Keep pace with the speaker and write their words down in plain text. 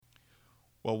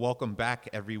Well, welcome back,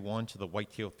 everyone, to the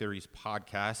Whitetail Theories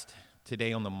podcast.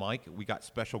 Today on the mic, we got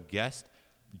special guest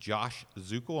Josh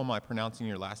Zucal. Am I pronouncing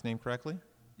your last name correctly?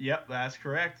 Yep, that's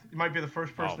correct. You might be the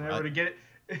first Oh, person ever to get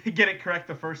it get it correct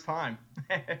the first time.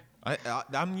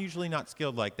 I'm usually not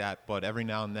skilled like that, but every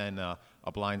now and then a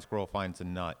blind squirrel finds a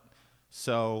nut.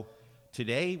 So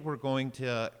today we're going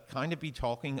to kind of be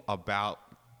talking about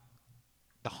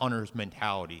the hunter's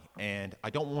mentality, and I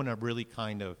don't want to really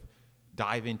kind of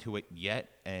dive into it yet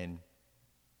and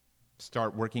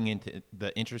start working into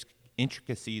the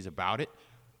intricacies about it.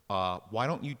 Why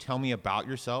don't you tell me about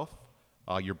yourself,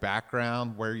 your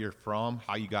background, where you're from,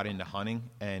 how you got into hunting,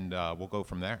 and we'll go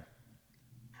from there.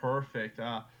 Perfect.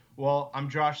 Well, I'm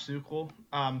Josh Zucal.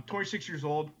 I'm 26 years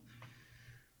old.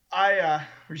 I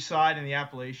reside in the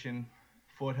Appalachian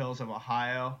foothills of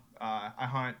Ohio. I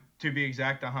hunt, to be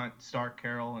exact, I hunt Stark,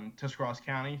 Carroll, and Tuscarawas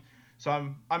County.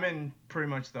 So I'm in pretty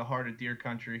much the heart of deer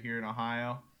country here in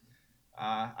Ohio.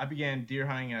 I began deer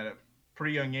hunting at a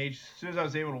pretty young age. As soon as I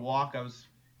was able to walk, I was,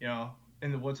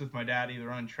 in the woods with my dad, either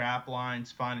running trap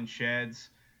lines, finding sheds,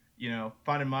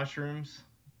 finding mushrooms.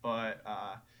 But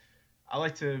I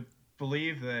like to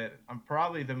believe that I'm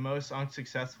probably the most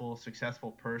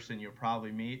successful person you'll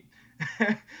probably meet.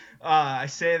 I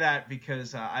say that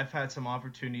because I've had some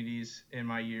opportunities in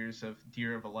my years of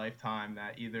deer of a lifetime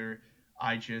that either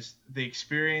the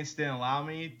experience didn't allow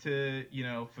me to,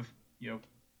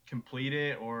 complete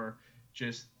it, or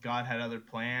just God had other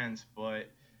plans. But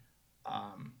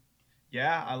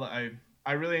yeah,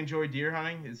 I really enjoy deer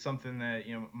hunting. It's something that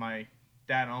my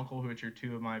dad and uncle, which are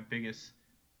two of my biggest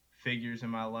figures in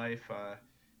my life,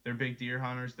 they're big deer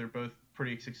hunters. They're both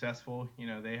pretty successful.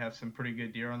 They have some pretty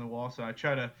good deer on the wall. So I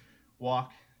try to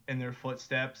walk in their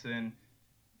footsteps and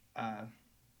uh,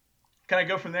 kind of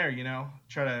go from there.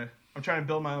 I'm trying to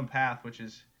build my own path, which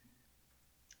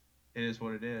it is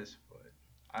what it is. But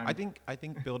I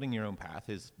think building your own path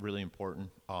is really important.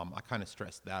 I kind of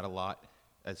stress that a lot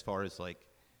as far as like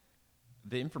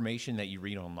the information that you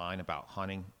read online about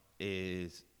hunting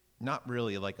is not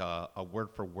really like a word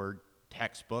for word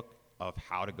textbook of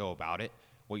how to go about it.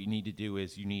 What you need to do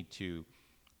is you need to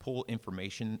pull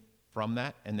information from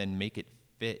that and then make it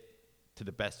fit to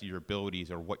the best of your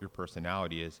abilities or what your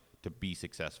personality is to be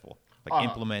successful. Like uh,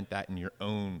 implement that in your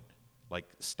own like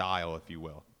style, if you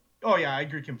will. oh yeah, I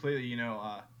agree completely. You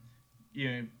know,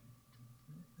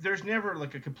 there's never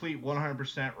like a complete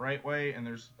 100% right way, and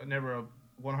there's never a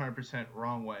 100%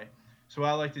 wrong way. So what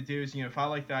I like to do is, if I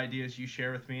like the ideas you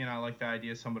share with me, and I like the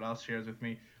ideas somebody else shares with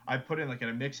me, I put in like in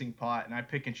a mixing pot, and I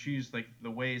pick and choose like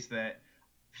the ways that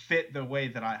fit the way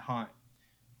that I hunt.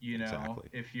 Exactly.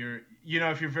 If you're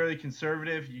very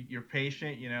conservative, you're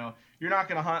patient. You're not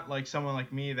gonna hunt like someone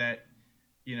like me that,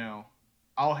 you know,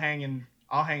 I'll hang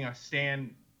a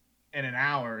stand in an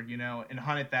hour, and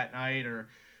hunt it that night, or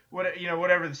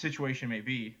whatever the situation may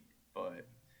be. But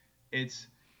it's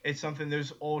it's something,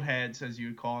 those old heads, as you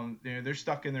would call them, they're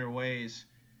stuck in their ways,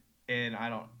 and I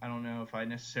don't know if I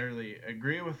necessarily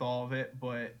agree with all of it,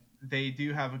 but they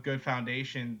do have a good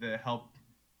foundation to help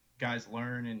guys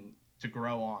learn and to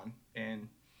grow on. And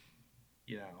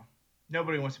you know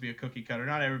nobody wants to be a cookie cutter.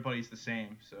 Not everybody's the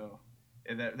same, so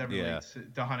that Yeah. relates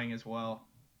to hunting as well.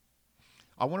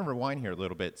 I want to rewind here a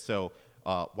little bit. So,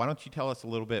 why don't you tell us a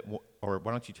little bit, or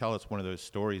why don't you tell us one of those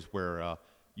stories where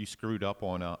you screwed up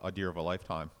on a deer of a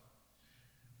lifetime?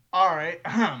 All right.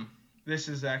 This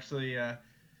is actually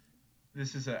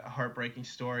this is a heartbreaking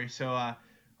story. So I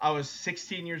was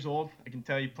 16 years old. I can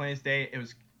tell you plain as day. It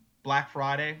was Black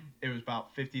Friday. It was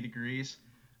about 50 degrees.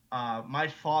 My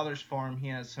father's farm, he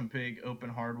has some big open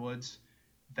hardwoods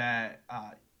that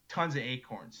tons of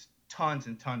acorns, tons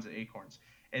and tons of acorns.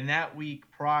 And that week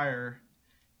prior,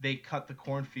 they cut the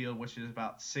cornfield, which is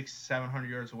about 700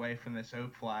 yards away from this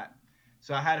oak flat.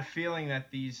 So I had a feeling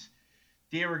that these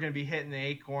deer were going to be hitting the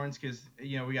acorns because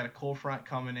we got a cold front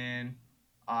coming in.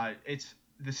 It's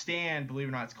the stand, believe it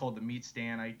or not, it's called the meat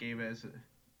stand. I gave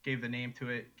the name to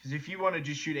it because if you want to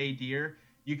just shoot a deer,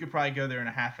 you could probably go there in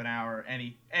a half an hour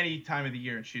any time of the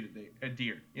year and shoot a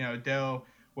deer, a doe,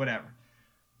 whatever.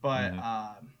 But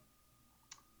Mm-hmm.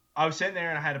 I was sitting there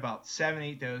and I had about 7,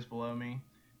 8 does below me.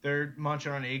 They're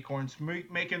munching on acorns,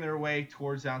 making their way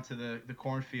towards down to the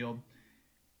cornfield,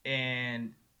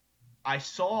 and I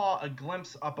saw a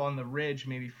glimpse up on the ridge,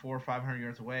 maybe 400 or 500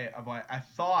 yards away, of what I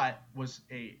thought was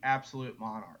a absolute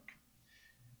monarch.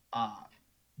 Uh,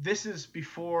 this is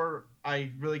before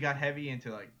I really got heavy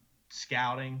into like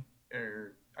scouting,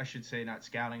 or I should say not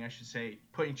scouting. I should say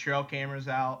putting trail cameras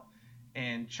out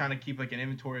and trying to keep like an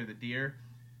inventory of the deer.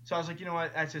 So I was like, you know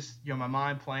what? That's just my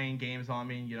mind playing games on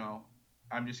me.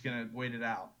 I'm just gonna wait it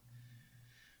out.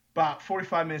 About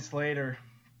 45 minutes later,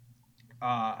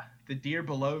 the deer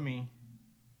below me,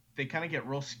 they kind of get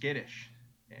real skittish.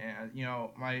 And,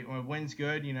 my wind's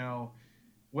good,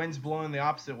 wind's blowing the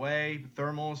opposite way,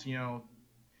 thermals,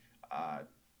 uh,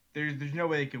 there's no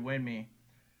way they could win me.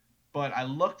 But I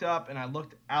looked up and I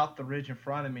looked out the ridge in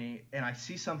front of me, and I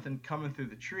see something coming through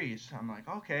the trees. I'm like,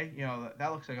 okay,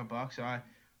 that looks like a buck. So I'm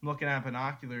looking at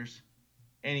binoculars,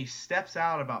 and he steps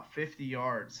out about 50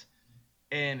 yards,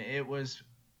 and it was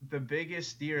the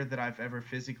biggest deer that I've ever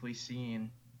physically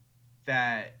seen.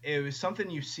 That it was something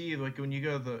you see like when you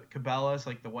go to the Cabela's,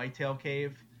 like the whitetail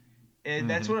cave.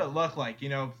 That's Mm-hmm. what it looked like,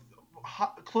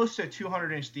 close to a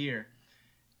 200-inch deer,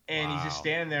 and he's just Wow.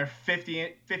 standing there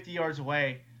 50 yards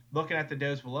away, looking at the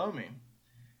does below me.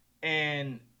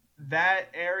 And that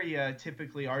area,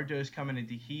 typically our does coming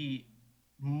into heat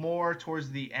more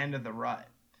towards the end of the rut.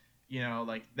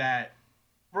 Like that,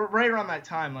 right around that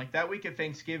time, like that week of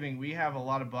Thanksgiving, we have a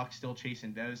lot of bucks still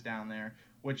chasing does down there,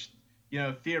 which,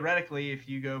 theoretically, if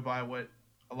you go by what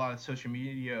a lot of social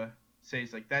media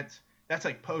says, like that's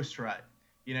like post rut.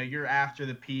 You're after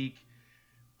the peak.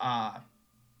 Uh,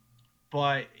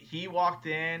 but he walked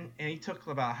in and he took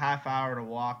about a half hour to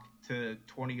walk to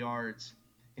 20 yards,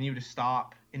 and he would just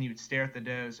stop and he would stare at the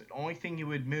does. The only thing he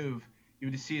would move, you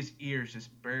would just see his ears just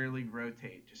barely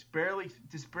rotate, just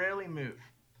barely move.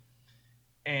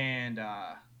 And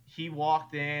he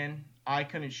walked in. I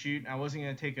couldn't shoot. I wasn't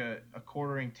gonna take a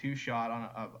quartering two shot on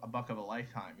a buck of a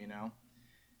lifetime.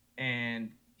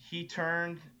 And he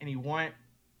turned and he went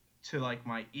to like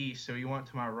my east, so he went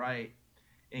to my right,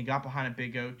 and he got behind a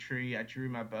big oak tree. I drew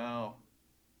my bow,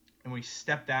 and we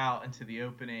stepped out into the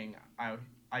opening.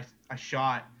 I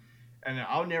shot, and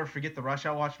I'll never forget the rush.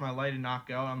 I watched my lighted knock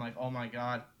go. I'm like, oh my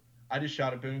god, I just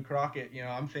shot a Boone Crockett.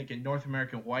 I'm thinking North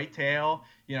American whitetail.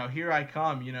 Here I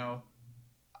come.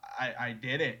 I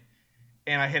did it,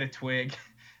 and I hit a twig.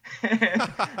 and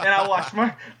I watched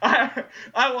my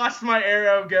I watched my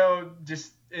arrow go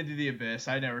just into the abyss.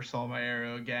 I never saw my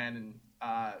arrow again,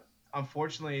 and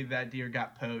unfortunately, that deer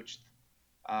got poached.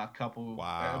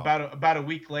 Wow. About a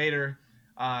week later,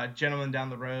 a gentleman down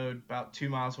the road, about 2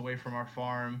 miles away from our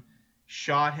farm,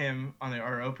 shot him on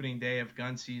our opening day of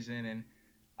gun season, and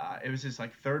it was his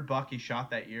like third buck he shot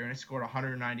that year, and it scored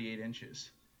 198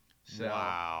 inches. So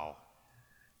Wow.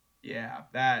 yeah,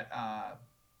 that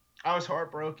I was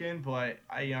heartbroken, but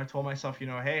I told myself,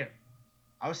 hey,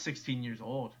 I was 16 years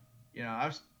old. I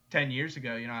was 10 years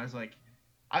ago. I was like,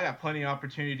 I got plenty of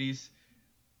opportunities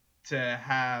to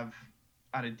have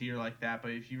out a deer like that.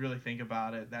 But if you really think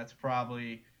about it, that's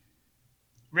probably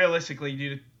realistically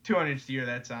due to 200 deer.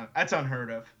 That's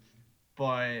unheard of.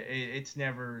 But it's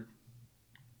never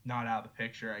not out of the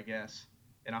picture, I guess,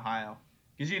 in Ohio,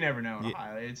 because you never know in Yeah,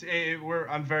 Ohio.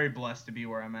 I'm very blessed to be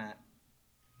where I'm at.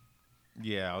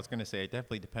 yeah, I was gonna say it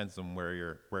definitely depends on where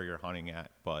you're hunting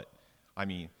at, but I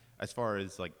mean, as far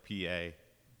as like PA,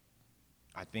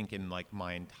 I think in like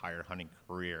my entire hunting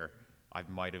career, I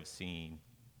might have seen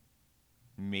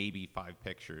maybe 5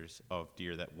 pictures of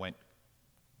deer that went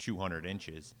 200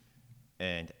 inches,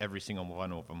 and every single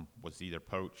one of them was either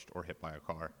poached or hit by a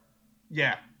car.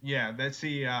 Yeah, yeah. That's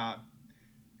the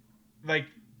like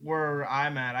where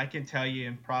I'm at. I can tell you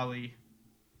in probably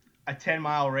a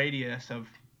 10-mile radius of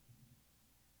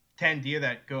 10 deer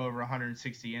that go over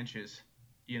 160 inches.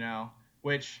 You know,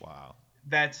 which Wow.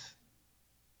 that's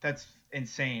that's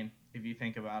insane if you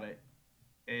think about it.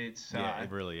 It's Yeah,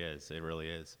 it really is. It really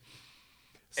is.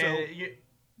 So, you,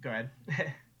 go ahead.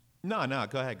 no, no,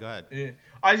 go ahead, go ahead. Yeah.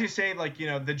 I was just say, like,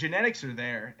 the genetics are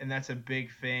there, and that's a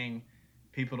big thing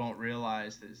people don't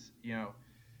realize is,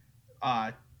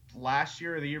 uh, last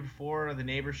year or the year before, the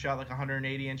neighbor shot like a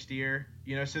 180-inch deer.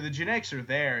 So the genetics are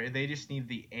there. They just need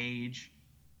the age,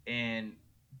 and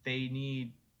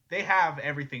they have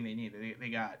everything they need. They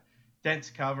got dense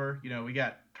cover. We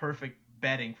got perfect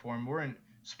bedding for them. We're in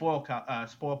spoil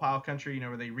pile country,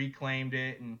 where they reclaimed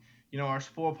it, and our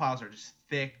spoil piles are just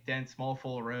thick, dense, full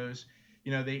of rows.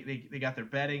 They got their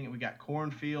bedding, and we got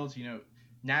cornfields.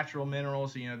 Natural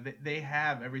minerals. They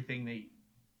have everything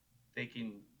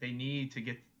they need to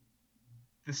get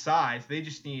the size. They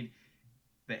just need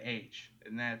the age,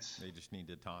 and that's They just need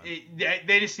the time. it.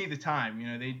 They just need the time.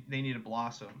 They need to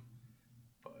blossom.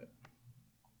 But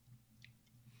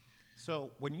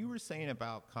So, when you were saying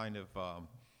about kind of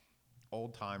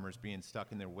old timers being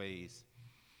stuck in their ways,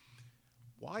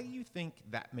 why do you think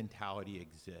that mentality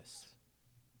exists?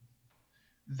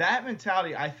 that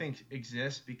mentality, I think,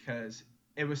 exists because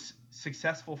it was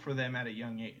successful for them at a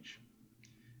young age.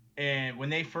 And when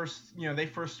they first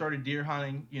started deer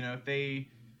hunting, if they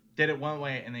did it one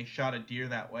way and they shot a deer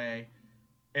that way,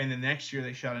 and the next year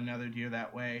they shot another deer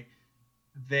that way.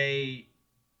 They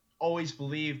always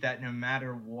believe that no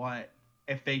matter what,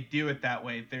 if they do it that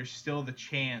way, there's still the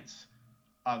chance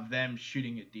of them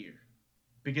shooting a deer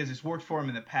because it's worked for them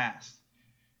in the past.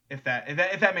 If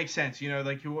that makes sense,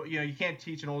 like you can't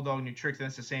teach an old dog new tricks. And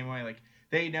that's the same way. Like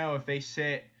they know if they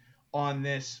sit on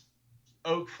this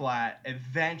oak flat,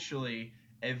 eventually,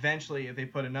 if they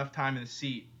put enough time in the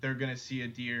seat, they're gonna see a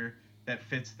deer that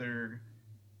fits their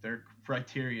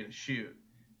criteria to shoot.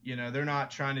 They're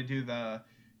not trying to do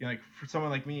like for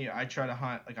someone like me, I try to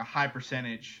hunt like a high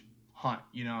percentage hunt.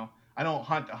 I don't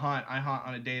hunt to hunt. I hunt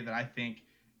on a day that I think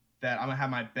that I'm gonna have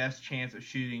my best chance of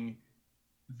shooting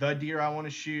the deer I want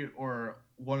to shoot or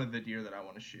one of the deer that I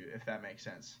want to shoot, if that makes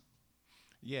sense.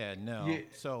 Yeah, Yeah. no.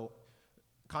 So,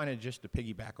 kind of just to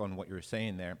piggyback on what you were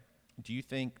saying there, do you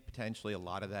think potentially a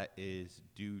lot of that is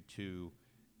due to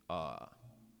uh,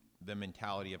 the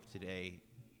mentality of today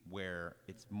where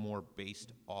it's more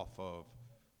based off of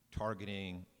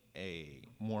targeting a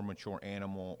more mature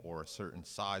animal or a certain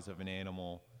size of an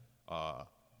animal uh,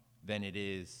 than it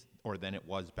is or than it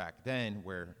was back then,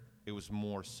 where it was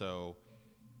more so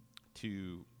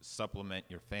to supplement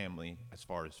your family as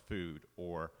far as food,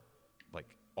 or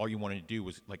like all you wanted to do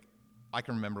was like, I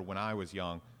can remember when I was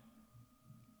young,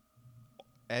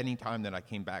 any time that I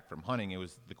came back from hunting, it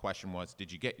was the question was,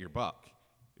 did you get your buck?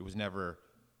 It was never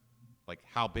like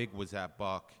how big was that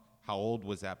buck, how old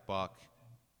was that buck,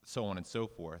 so on and so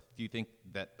forth. Do you think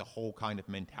that the whole kind of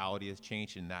mentality has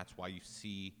changed, and that's why you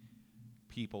see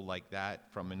people like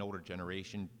that from an older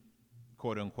generation,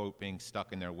 quote unquote, being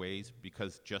stuck in their ways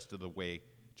because just the way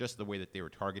that they were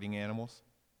targeting animals?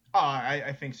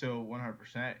 I think so,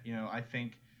 100%. I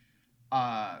think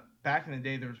back in the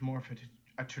day there was more of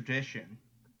a tradition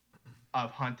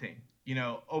of hunting.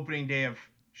 Opening day of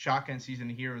shotgun season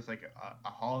here was like a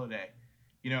holiday.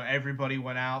 Everybody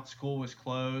went out, school was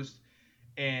closed,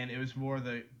 and it was more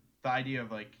the idea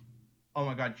of like, oh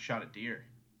my god, you shot a deer.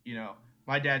 You know,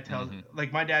 my dad tells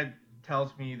Mm-hmm. my dad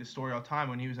tells me the story all the time.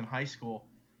 When he was in high school,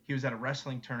 he was at a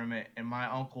wrestling tournament, and my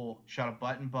uncle shot a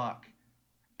button buck,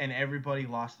 and everybody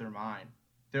lost their mind.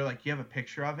 They're like, "You have a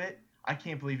picture of it? I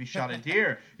can't believe you shot a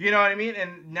deer." You know what I mean?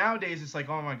 And nowadays it's like,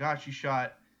 "Oh my gosh, you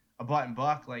shot a button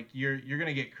buck! Like you're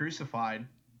gonna get crucified."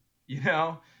 You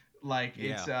know, like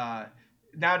it's Yeah.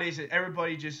 nowadays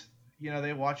everybody just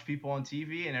they watch people on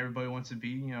TV and everybody wants to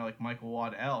be like Michael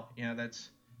Waddell.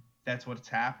 That's what's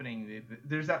happening.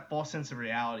 There's that false sense of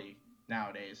reality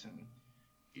nowadays, and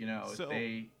So,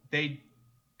 they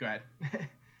go ahead.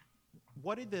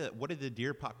 what did the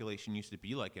deer population used to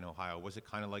be like in Ohio? Was it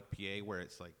kind of like PA, where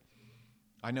it's like,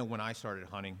 I know when I started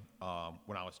hunting,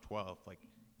 when I was 12, like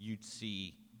you'd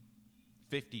see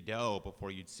 50 doe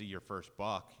before you'd see your first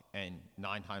buck, and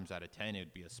 9 times out of 10 it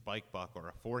would be a spike buck or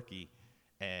a forky,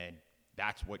 and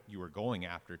that's what you were going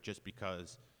after, just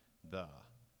because the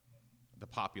the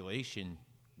population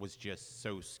was just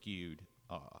so skewed.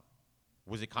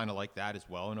 Was it kind of like that as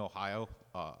well in Ohio?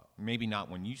 Maybe not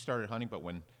when you started hunting, but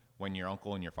when your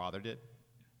uncle and your father did.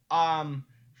 um,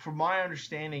 from my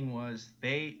understanding was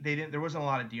they didn't there wasn't a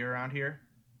lot of deer around here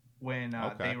when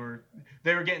Okay.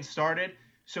 they were getting started.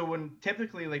 So when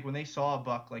typically like when they saw a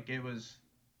buck, like it was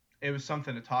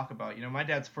something to talk about. My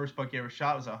dad's first buck he ever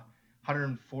shot was a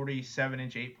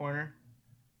 147-inch 8 pointer.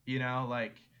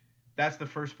 Like that's the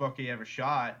first buck he ever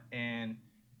shot, and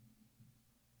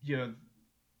you know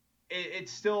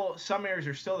it's still some areas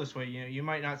are still this way. You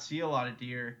might not see a lot of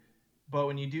deer, but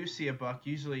when you do see a buck,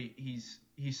 usually he's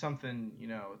something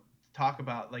to talk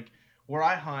about. Like where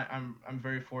I hunt, I'm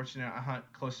very fortunate. I hunt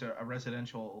close to a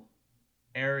residential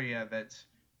area that's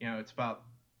it's about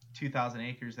 2,000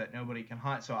 acres that nobody can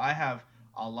hunt. So I have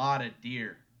a lot of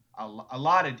deer, a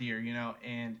lot of deer.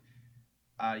 And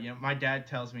my dad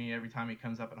tells me every time he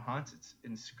comes up and hunts,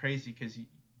 it's crazy because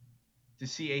to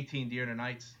see 18 deer in a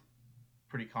night's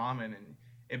pretty common, and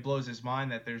it blows his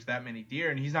mind that there's that many deer,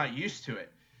 and he's not used to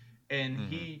it. And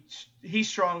Mm-hmm. he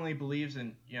strongly believes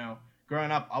in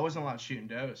growing up, I wasn't allowed shooting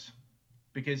does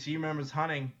because he remembers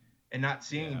hunting and not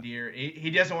seeing Yeah. deer. He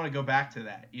doesn't want to go back to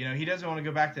that. He doesn't want to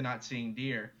go back to not seeing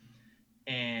deer.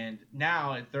 And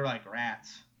now they're like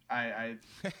rats. I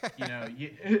you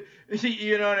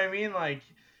know what I mean? Like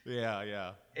Yeah.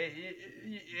 Yeah.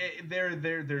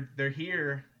 they're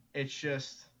here. It's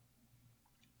just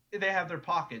they have their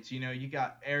pockets. You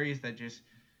got areas that just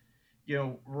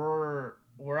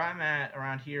where I'm at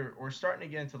around here. We're starting to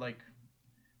get into like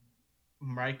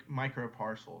micro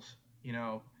parcels.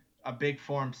 A big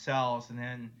farm sells, and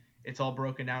then it's all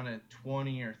broken down to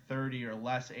 20 or 30 or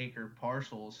less acre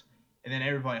parcels, and then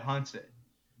everybody hunts it.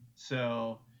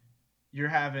 So you're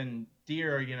having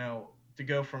deer, to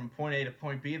go from point A to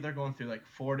point B, they're going through like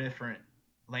 4 different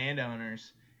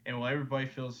landowners, and well, everybody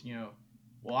feels,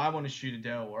 well, I want to shoot a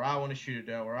doe, or I want to shoot a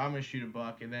doe, or I'm going to shoot a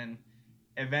buck, and then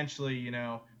eventually,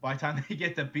 by the time they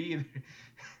get to B,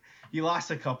 you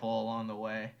lost a couple along the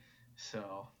way.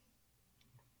 So,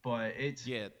 but it's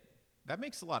Yeah, that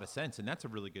makes a lot of sense, and that's a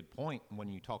really good point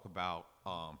when you talk about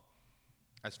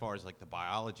as far as like the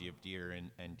biology of deer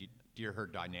and deer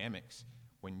herd dynamics.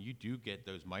 When you do get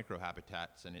those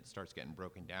microhabitats and it starts getting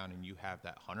broken down, and you have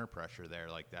that hunter pressure there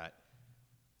like that,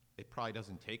 it probably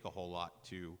doesn't take a whole lot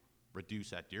to reduce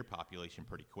that deer population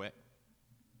pretty quick.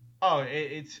 oh,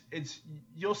 it's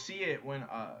you'll see it when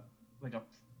like a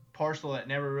parcel that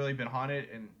never really been hunted,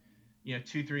 and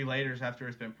 2 3 laters after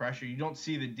it's been pressured, you don't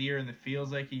see the deer in the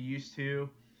fields like you used to.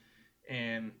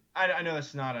 And I know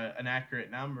that's not an accurate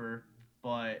number,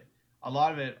 but a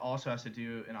lot of it also has to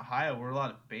do in Ohio. We're a lot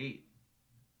of bait,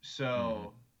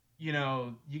 Mm-hmm.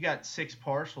 so you got 6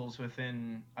 parcels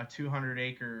within a 200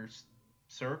 acres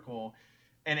circle,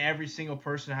 and every single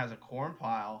person has a corn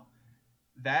pile.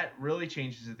 That really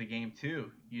changes the game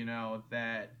too.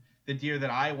 That the deer that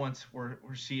I once were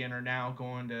seeing are now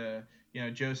going to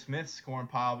Joe Smith's corn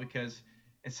pile, because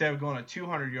instead of going to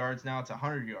 200 yards, now it's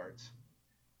 100 yards.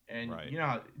 And Right,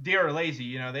 deer are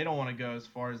lazy. They don't want to go as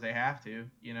far as they have to.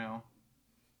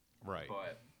 right.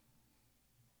 But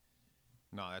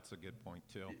No, that's a good point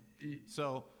too.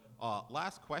 So,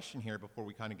 last question here before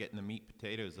we kind of get in the meat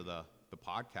potatoes of the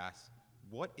podcast.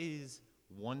 What is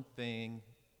one thing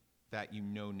that you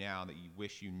know now that you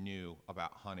wish you knew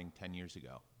about hunting 10 years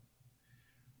ago?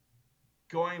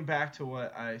 going back to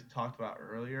what I talked about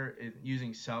earlier,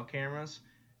 using cell cameras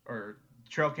or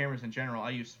trail cameras in general,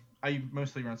 I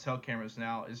mostly run cell cameras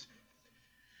now. Is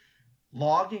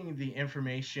logging the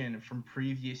information from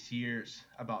previous years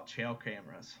about trail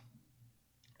cameras.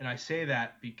 And I say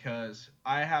that because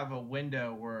I have a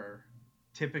window where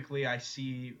typically I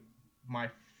see my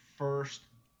first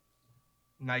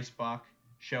nice buck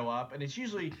show up, and it's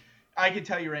usually, I can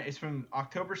tell you right, it's from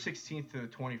October 16th to the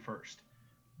 21st.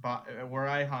 But where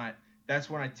I hunt, that's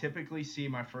when I typically see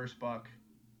my first buck.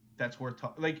 That's worth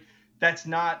like that's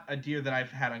not a deer that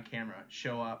I've had on camera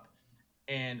show up.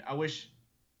 And I wish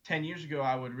 10 years ago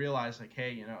I would realize, like,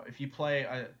 hey, if you play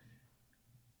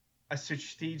a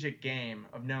strategic game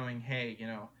of knowing, hey,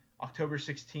 October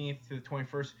 16th to the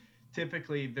 21st,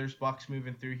 typically there's bucks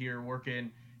moving through here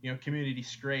working, community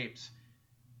scrapes,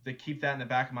 to keep that in the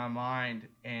back of my mind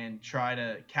and try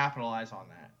to capitalize on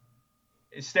that.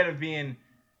 Instead of being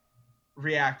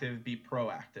reactive, be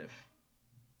proactive.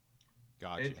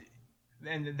 Gotcha. It,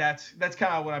 and that's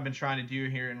kind of what I've been trying to do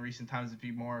here in recent times, to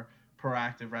be more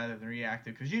proactive rather than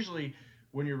reactive. Because usually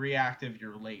when you're reactive,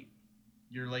 you're late.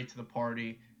 You're late to the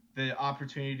party. The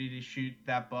opportunity to shoot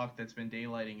that buck that's been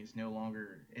daylighting is no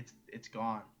longer. It's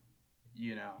gone.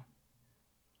 You know.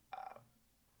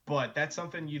 But that's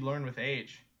something you learn with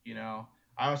age. I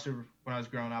also, when I was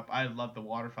growing up, I loved the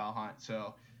waterfowl hunt.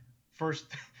 So first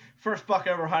first buck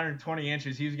over 120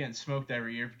 inches, he was getting smoked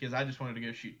every year because I just wanted to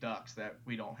go shoot ducks that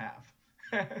we don't have.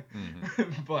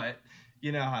 Mm-hmm. But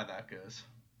you know how that goes.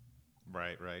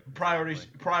 Right, right, Priorities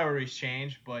exactly. priorities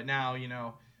change, but now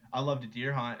I love to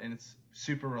deer hunt, and it's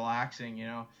super relaxing.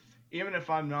 Even if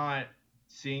I'm not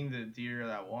seeing the deer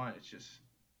that I want, it's just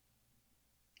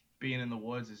being in the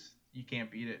woods is you can't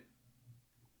beat it.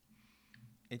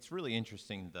 It's really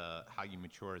interesting the how you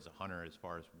mature as a hunter as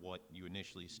far as what you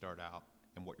initially start out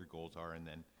and what your goals are, and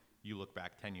then you look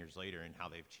back 10 years later and how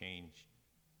they've changed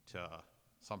to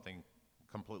something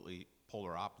completely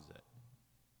polar opposite.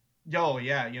 Yo,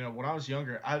 yeah, when I was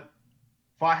younger,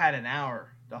 if I had an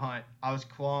hour to hunt, I was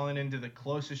crawling into the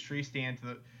closest tree stand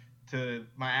to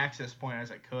my access point as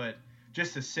I could,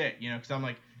 just to sit, because I'm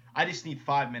like, I just need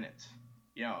 5 minutes.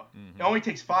 It Mm-hmm. only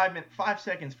takes 5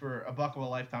 seconds for a buck of a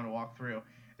lifetime to walk through.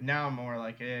 And now I'm more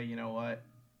like, hey, you know what?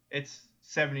 It's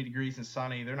 70 degrees and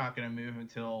sunny. They're not going to move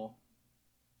until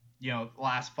the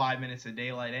last 5 minutes of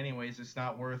daylight. Anyways, it's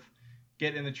not worth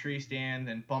getting in the tree stand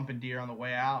and bumping deer on the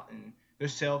way out. And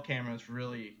those cell cameras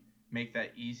really make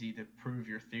that easy to prove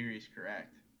your theory is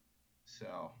correct.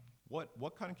 So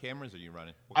What kind of cameras are you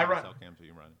running? What I kind of run cell cams are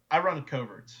you running? I run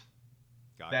coverts.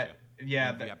 Gotcha. That yeah.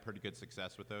 And have you That had pretty good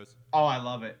success with those? Oh, I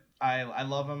love it. I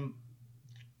love them.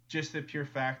 Just the pure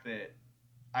fact that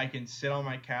I can sit on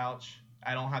my couch.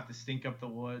 I don't have to stink up the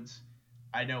woods.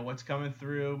 I know what's coming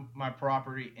through my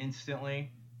property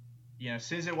instantly. As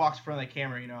soon as it walks in front of the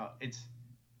camera, it's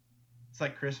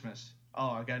like Christmas.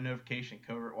 Oh, I got a notification,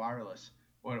 covert wireless.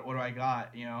 What do I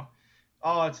got?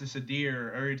 Oh, it's just a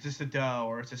deer, or it's just a doe,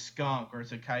 or it's a skunk, or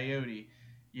it's a coyote.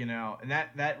 And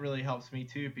that really helps me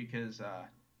too, because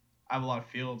I have a lot of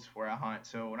fields where I hunt.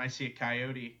 So when I see a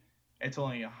coyote, it's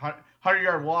only a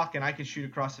 100-yard walk, and I can shoot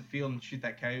across the field and shoot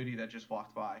that coyote that just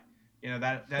walked by.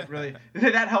 That really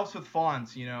that helps with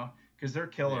fawns, because they're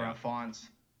killer Yeah. on fawns.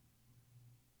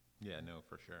 Yeah, no,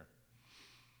 for sure.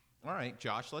 All right,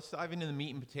 Josh, let's dive into the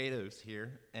meat and potatoes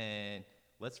here, and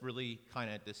let's really kind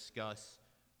of discuss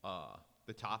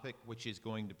the topic, which is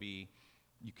going to be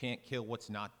you can't kill what's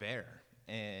not there.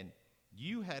 And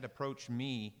you had approached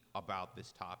me about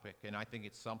this topic, and I think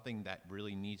it's something that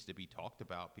really needs to be talked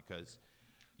about because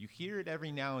you hear it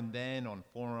every now and then on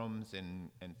forums and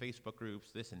Facebook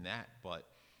groups, this and that, but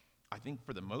I think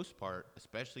for the most part,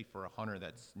 especially for a hunter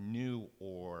that's new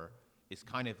or is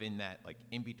kind of in that like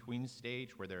in between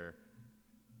stage where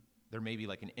they're maybe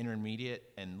like an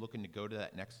intermediate and looking to go to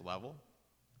that next level,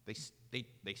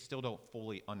 they still don't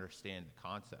fully understand the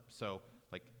concept. So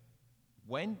like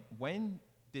when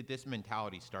did this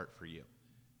mentality start for you?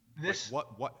 This Like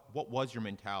what was your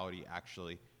mentality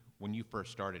actually when you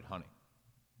first started hunting?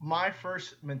 My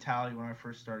first mentality when I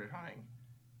first started hunting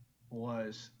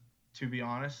was, to be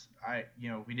honest,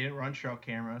 we didn't run trail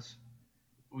cameras.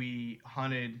 We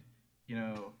hunted, you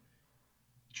know,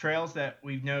 trails that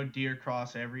we've known deer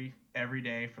cross every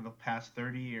day for the past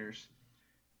 30 years,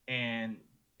 and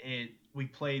we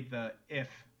played the if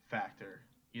factor.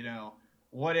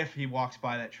 What if he walks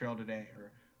by that trail today,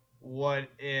 or what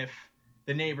if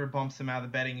the neighbor bumps him out of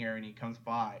the bedding area and he comes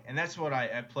by? And that's what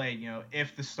I played.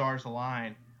 If the stars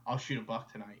align, I'll shoot a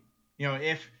buck tonight.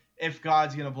 If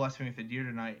God's gonna bless me with a deer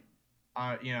tonight,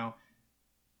 uh, you know,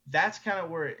 that's kind of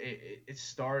where it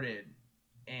started.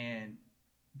 And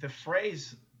the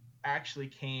phrase actually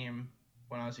came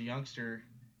when I was a youngster.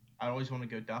 I always want to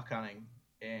go duck hunting,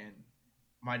 and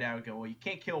my dad would go, "Well, you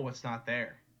can't kill what's not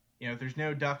there. If there's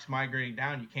no ducks migrating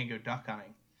down, you can't go duck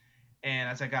hunting." And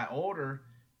as I got older,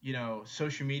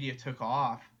 social media took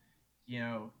off.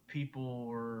 People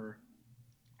were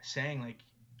saying like,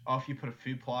 "Oh, if you put a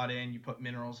food plot in, you put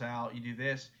minerals out, you do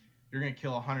this, you're gonna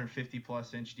kill a 150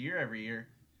 plus inch deer every year."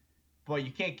 But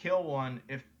you can't kill one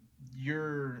if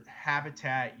your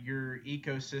habitat, your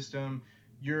ecosystem,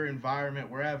 your environment,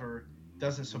 wherever,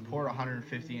 doesn't support a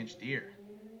 150-inch deer.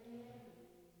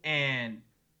 And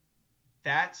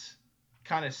that's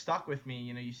kind of stuck with me.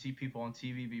 You see people on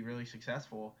TV be really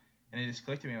successful, and it just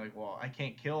clicked to me like, well, I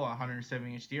can't kill a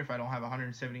 170-inch deer if I don't have a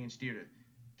 170-inch deer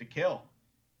to kill.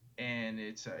 And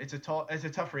it's a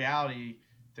tough reality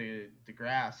to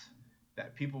grasp,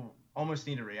 that people almost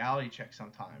need a reality check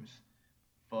sometimes.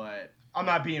 But I'm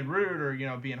not being rude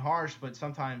or being harsh, but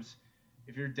sometimes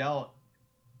if you're dealt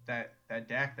that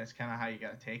deck, that's kind of how you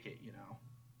got to take it.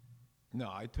 No,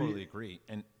 I totally agree.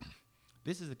 And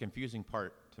this is the confusing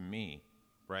part to me,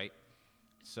 right?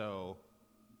 So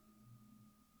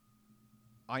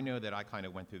I know that I kind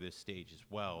of went through this stage as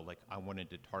well. Like I wanted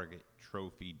to target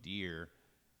trophy deer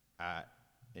at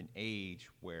an age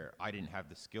where I didn't have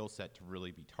the skill set to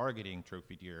really be targeting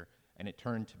trophy deer, and it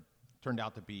turned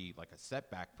out to be like a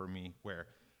setback for me. Where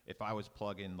if I was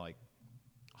plugging like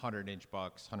 100-inch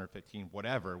bucks, 115,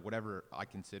 whatever I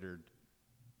considered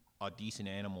a decent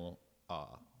animal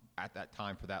at that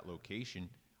time for that location,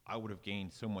 I would have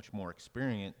gained so much more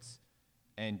experience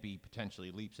and be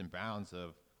potentially leaps and bounds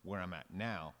of where I'm at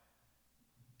now.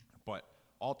 But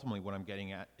ultimately, what I'm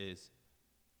getting at is,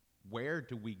 where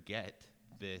do we get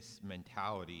this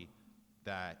mentality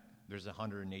that there's a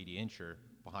 180 incher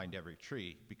behind every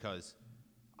tree? Because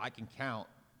I can count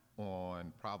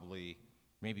on probably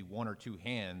maybe one or two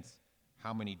hands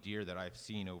how many deer that I've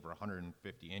seen over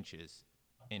 150 inches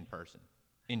in person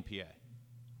in PA.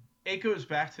 It goes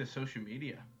back to social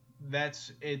media.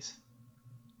 It's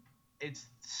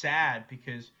sad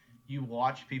because you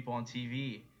watch people on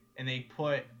TV and they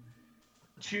put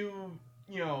two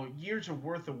years of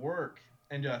worth of work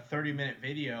into a 30-minute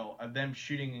video of them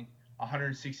shooting a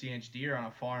 160-inch deer on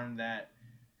a farm that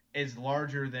is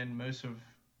larger than most of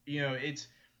it's.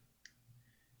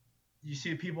 You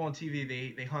see the people on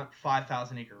TV, they hunt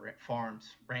 5,000 acre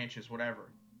farms, ranches,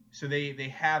 whatever. So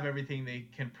they have everything, they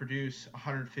can produce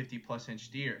 150 plus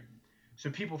inch deer. So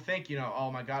people think,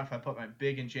 oh my God, if I put my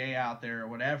Big and J out there or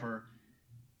whatever,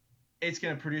 it's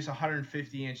going to produce a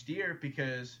 150 inch deer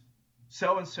because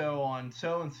so and so on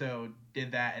so and so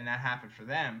did that and that happened for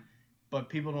them. But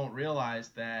people don't realize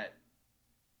that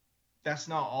that's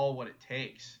not all what it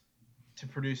takes to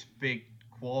produce big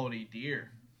quality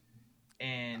deer.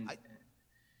 And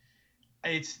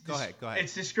Go ahead.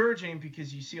 It's discouraging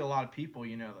because you see a lot of people,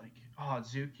 like, oh,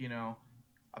 Zook,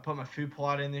 I put my food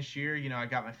plot in this year, I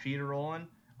got my feeder rolling.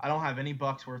 I don't have any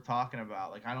bucks worth talking about.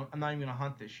 Like I'm not even gonna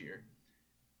hunt this year.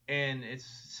 And it's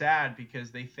sad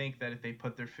because they think that if they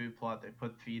put their food plot, they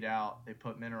put feed out, they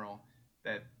put mineral,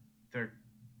 that they're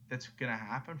that's gonna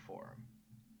happen for them.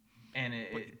 And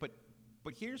But but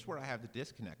but here's where I have the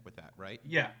disconnect with that, right?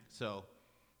 yeah, So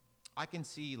I can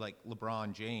see like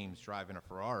LeBron James driving a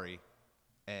Ferrari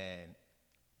and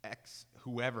X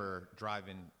whoever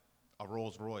driving a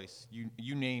Rolls Royce.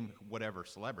 You name whatever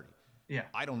celebrity. yeah,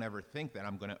 I don't ever think that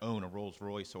I'm going to own a Rolls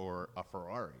Royce or a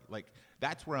Ferrari. Like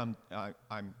that's where I'm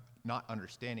not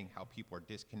understanding how people are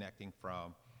disconnecting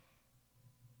from.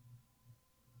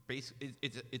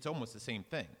 It's almost the same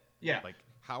thing. yeah. Like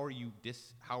how are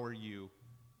you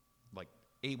like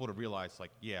able to realize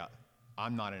like yeah,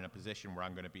 I'm not in a position where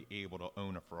I'm going to be able to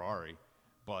own a Ferrari,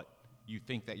 but you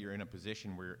think that you're in a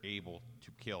position where you're able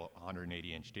to kill a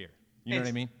 180-inch deer. You know what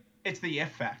I mean? It's the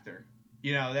if factor.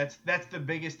 That's the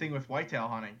biggest thing with whitetail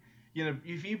hunting.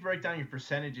 If you break down your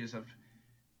percentages of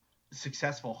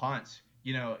successful hunts,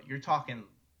 you're talking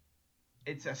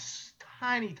it's a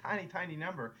tiny, tiny, tiny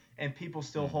number, and people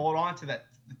still hold on to that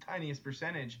the tiniest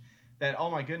percentage. That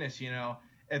oh my goodness,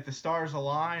 if the stars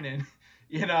align and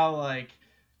like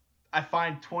I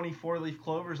find 24 leaf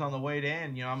clovers on the way to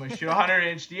end, I'm gonna shoot a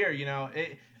 100-inch deer.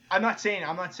 I'm not saying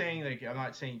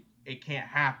it can't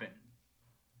happen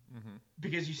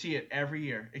because you see it every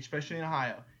year, especially in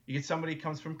Ohio. You get somebody who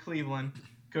comes from Cleveland,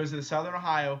 goes to the Southern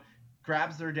Ohio,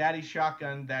 grabs their daddy's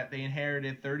shotgun that they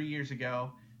inherited 30 years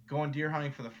ago, going deer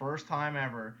hunting for the first time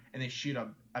ever, and they shoot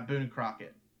a Boone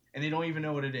Crockett, and they don't even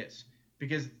know what it is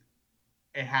because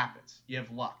it happens. You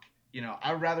have luck.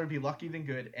 I'd rather be lucky than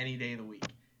good any day of the week,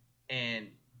 and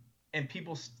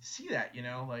people see that.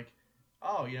 Like,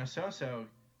 oh, so and so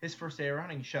his first day of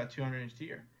hunting, he shot a 200-inch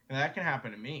deer, and that can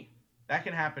happen to me. That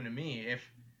can happen to me if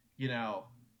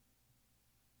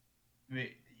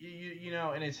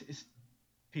and it's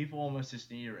people almost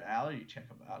just need a reality check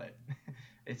about it.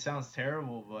 It sounds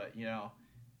terrible, but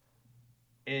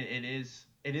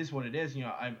it is what it is.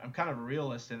 I'm kind of a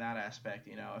realist in that aspect.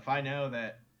 If I know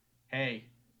that, hey,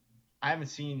 I haven't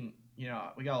seen, we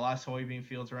got a lot of soybean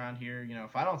fields around here.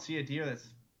 If I don't see a deer that's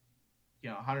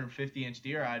 150-inch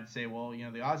deer, I'd say, well,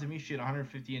 the odds of me shooting a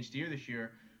 150-inch deer this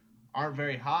year aren't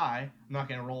very high. I'm not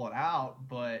going to roll it out,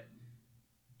 but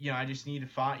I just need to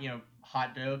find,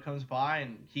 hot doe comes by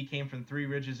and he came from 3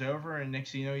 ridges over, and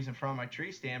next thing you know, he's in front of my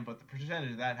tree stand. But the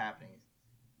percentage of that happening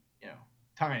is,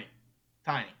 tiny,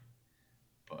 tiny.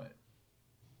 But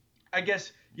I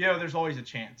guess there's always a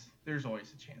chance. There's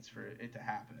always a chance for it to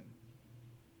happen.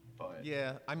 But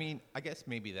yeah, I mean, I guess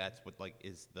maybe that's what like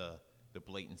is the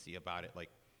blatancy about it,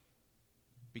 like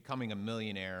becoming a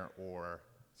millionaire or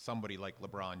somebody like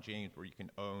LeBron James, where you can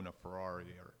own a Ferrari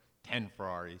or 10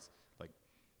 Ferraris, like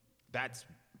that's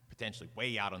potentially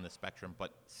way out on the spectrum.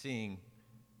 But seeing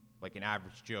like an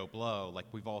average Joe Blow, like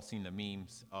we've all seen the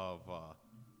memes of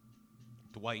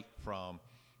Dwight from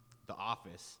The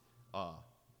Office.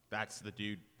 That's the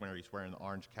dude where he's wearing the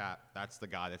orange cap. That's the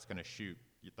guy that's going to shoot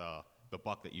the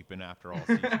buck that you've been after all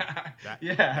season.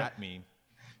 That meme.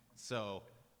 So,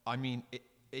 I mean,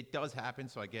 it does happen.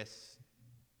 So I guess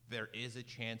there is a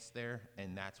chance there,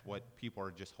 and that's what people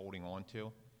are just holding on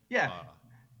to. Yeah.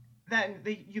 That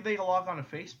they log on to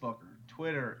Facebook or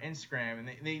Twitter, Instagram, and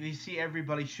they see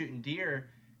everybody shooting deer,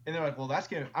 and they're like, well,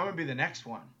 I'm gonna be the next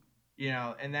one,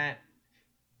 and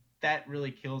that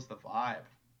really kills the vibe.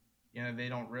 They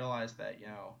don't realize that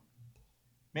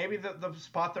maybe the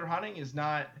spot they're hunting is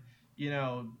not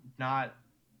not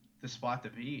the spot to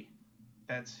be.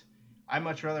 I'd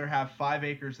much rather have 5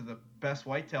 acres of the best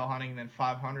whitetail hunting than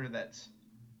 500 that's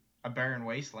a barren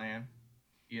wasteland.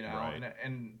 Right.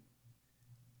 And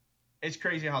it's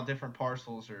crazy how different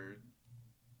parcels are.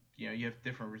 You have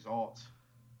different results.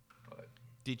 But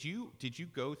did you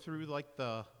go through like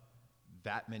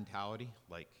that mentality,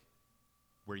 like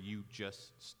where you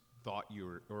just thought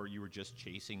you were just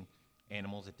chasing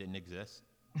animals that didn't exist?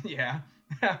 yeah,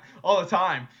 all the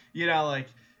time. Like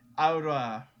I would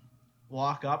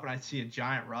walk up and I'd see a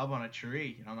giant rub on a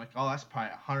tree, and I'm like, oh, that's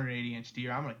probably a 180-inch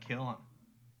deer. I'm gonna kill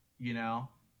him.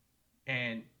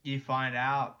 And you find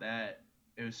out that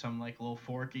it was some like little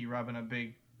forky rubbing a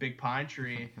big pine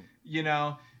tree.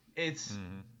 It's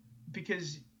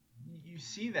because you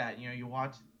see that. You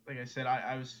watch. Like I said,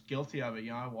 I was guilty of it.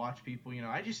 I watch people.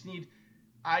 I just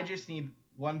need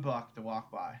one buck to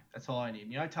walk by. That's all I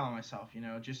need. I tell myself,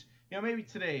 just maybe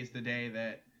today is the day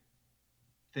that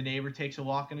the neighbor takes a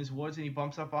walk in his woods and he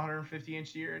bumps up a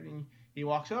 150-inch deer and he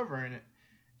walks over. And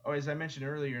or as I mentioned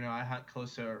earlier, I hunt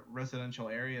close to a residential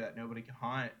area that nobody can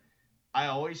hunt.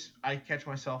 I catch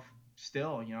myself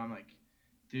still. I'm like,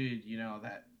 dude,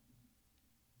 that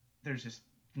there's just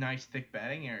nice thick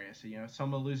bedding area. So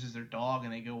someone loses their dog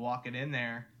and they go walking in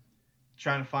there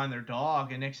trying to find their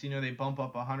dog, and next thing you know, they bump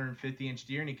up a 150-inch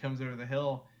deer and he comes over the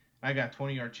hill. I got a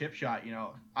 20-yard chip shot.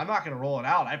 I'm not gonna roll it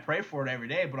out. I pray for it every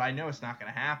day, but I know it's not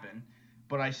gonna happen.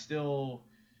 But I still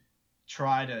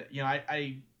try to,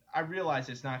 I realize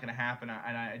it's not gonna happen,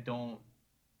 and I don't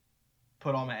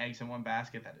put all my eggs in one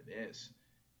basket that it is.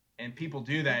 And people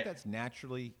Do do you think that. that's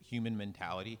naturally human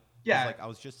mentality? Because Yeah, like I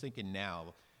was just thinking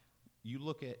now, you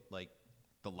look at like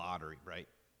the lottery, right?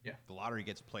 yeah, The lottery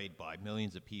gets played by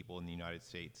millions of people in the United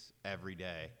States every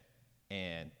day,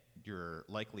 and your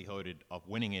likelihood of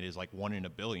winning it is like 1 in a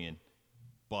billion.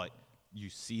 But you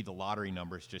see the lottery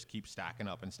numbers just keep stacking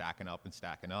up and stacking up and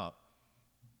stacking up,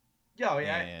 yeah, oh,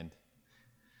 yeah, and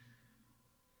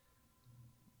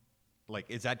like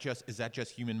is that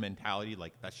just human mentality?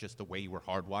 Like that's just the way you were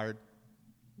hardwired?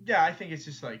 yeah. I think it's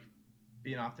just like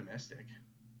being optimistic.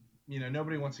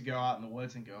 Nobody wants to go out in the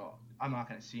woods and go, I'm not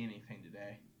going to see anything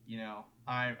today.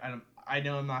 I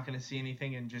know I'm not going to see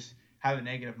anything and just have a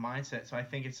negative mindset. So I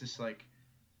think it's just like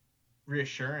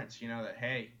reassurance, that,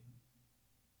 hey,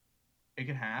 it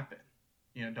can happen.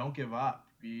 Don't give up.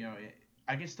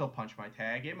 I can still punch my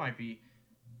tag. It might be,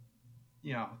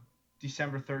 you know,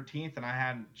 December 13th and I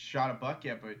hadn't shot a buck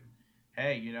yet, but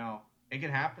hey, it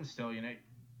can happen still.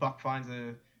 Buck finds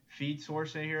a feed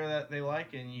source in here that they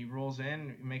like and he rolls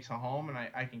in, makes a home, and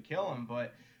I can kill him.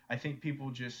 But I think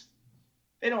people just,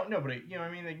 they don't, nobody, you know what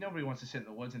I mean? Like, nobody wants to sit in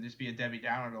the woods and just be a Debbie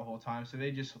Downer the whole time. So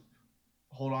they just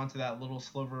hold on to that little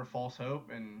sliver of false hope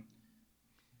and,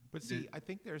 But see, I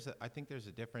think there's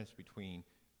a difference between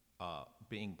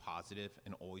being positive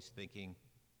and always thinking,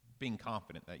 being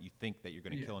confident that you think that you're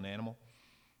going to yeah, kill an animal,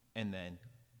 and then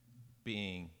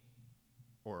being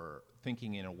or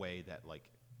thinking in a way that like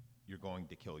you're going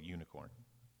to kill a unicorn.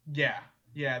 yeah,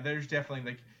 yeah. There's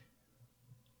definitely like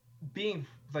being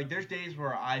like, there's days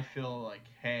where I feel like,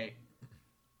 hey,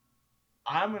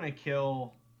 I'm gonna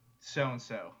kill so and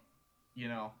so.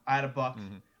 I had a buck.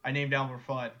 Hmm. I named Elmer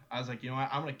Fudd. I was like, you know what?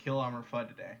 I'm gonna kill Elmer Fudd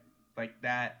today. Like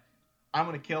that. I'm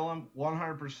gonna kill him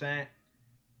 100%.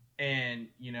 And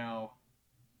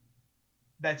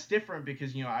that's different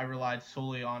because I relied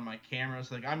solely on my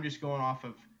cameras. Like, I'm just going off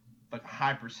of like a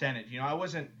high percentage. I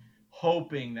wasn't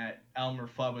hoping that Elmer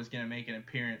Fudd was gonna make an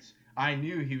appearance. I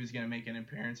knew he was gonna make an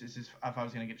appearance. It's just if I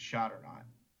was gonna get a shot or not.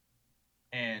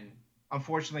 And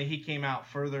unfortunately, he came out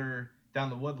further down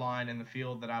the wood line in the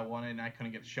field that I wanted, and I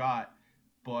couldn't get a shot.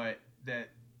 But that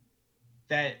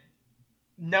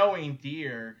knowing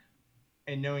deer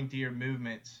and knowing deer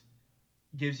movements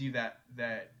gives you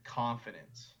that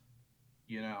confidence,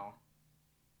 you know.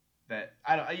 That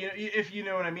I don't, if you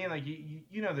know what I mean. Like,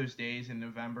 those days in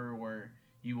November where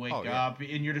you Oh wake yeah. up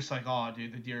and you're just like, oh,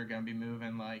 dude, the deer are gonna be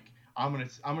moving. Like, I'm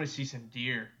gonna see some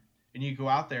deer, and you go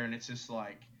out there and it's just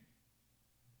like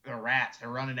the rats. They're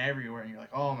running everywhere, and you're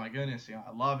like, oh my goodness,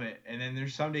 I love it. And then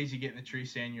there's some days you get in the tree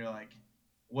stand, you're like,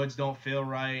 woods don't feel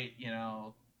right.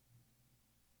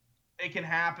 It can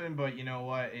happen, but you know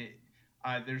what?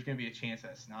 There's gonna be a chance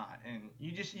that's not, and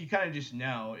you kind of just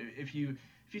know if you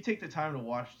take the time to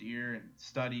watch deer and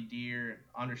study deer and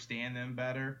understand them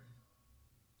better,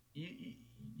 you you,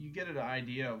 you get an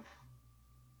idea of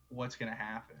what's gonna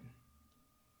happen.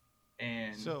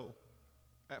 And So,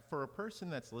 for a person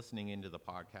that's listening into the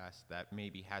podcast that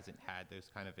maybe hasn't had those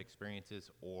kind of experiences,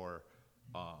 or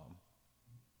um,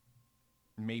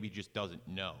 maybe just doesn't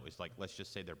know, is like, let's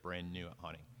just say they're brand new at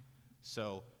hunting.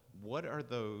 So, what are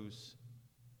those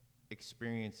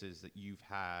experiences that you've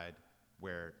had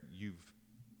where you've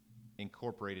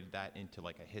incorporated that into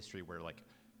like a history where, like,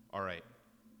 all right,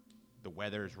 the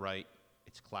weather's right,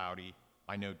 it's cloudy,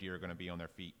 I know deer are going to be on their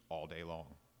feet all day long,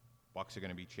 bucks are going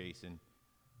to be chasing,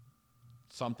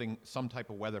 some type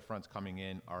of weather front's coming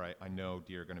in, all right, I know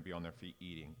deer are going to be on their feet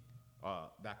eating,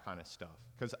 that kind of stuff.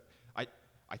 Because I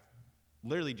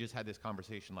literally just had this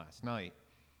conversation last night,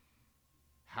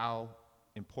 how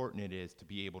important it is to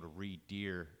be able to read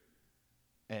deer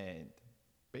and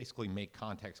basically make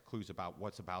context clues about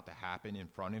what's about to happen in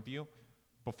front of you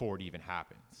before it even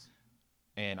happens.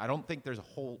 And I don't think there's a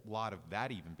whole lot of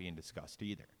that even being discussed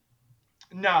either.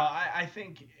 no, I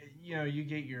think you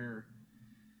get your,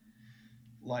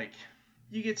 like,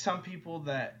 you get some people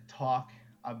that talk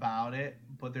about it,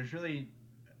 but there's really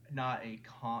not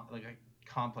like a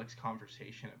complex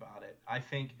conversation about it. I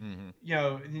think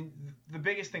Mm-hmm. the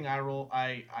biggest thing I will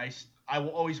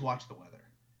always watch the weather.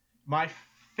 My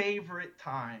favorite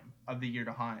time of the year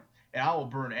to hunt, and I will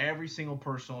burn every single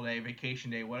personal day,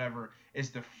 vacation day, whatever,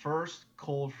 is the first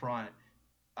cold front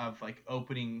of like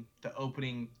the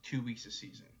opening 2 weeks of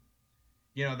season.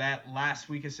 that last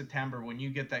week of September when you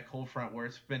get that cold front where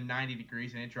it's been 90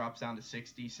 degrees and it drops down to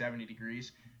 60, 70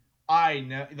 degrees, I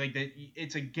know like that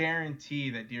it's a guarantee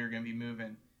that deer are going to be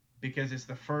moving because it's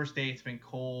the first day it's been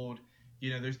cold.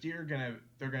 There's deer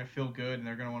they're gonna feel good and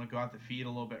they're gonna want to go out to feed a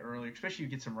little bit earlier, especially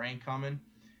if you get some rain coming.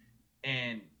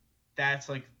 And that's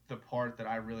like the part that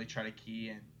I really try to key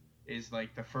in is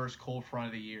like the first cold front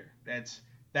of the year. That's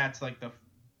like the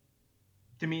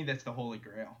to me that's the holy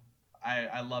grail.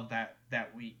 I love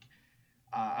that week.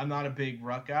 I'm not a big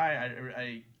rut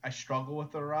guy. I struggle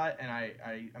with the rut, and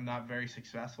I'm not very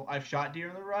successful. I've shot deer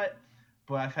in the rut,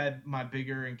 but I've had my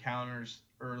bigger encounters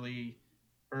early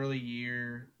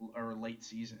year or late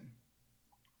season.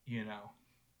 You know,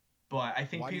 but I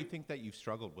think Why do you people. think that you've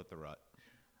struggled with the rut?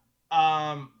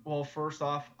 Well, first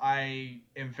off, I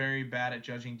am very bad at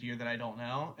judging deer that I don't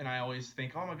know, and I always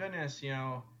think, oh my goodness,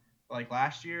 like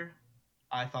last year,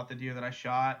 I thought the deer that I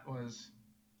shot was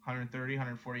 130,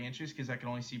 140 inches because I could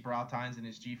only see brow tines in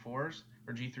his G4s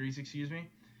or G3s, excuse me.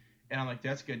 And I'm like,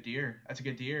 that's a good deer. That's a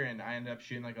good deer. And I ended up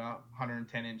shooting like a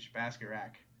 110-inch basket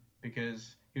rack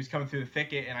because he was coming through the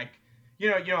thicket, and you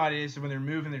know how it is when they're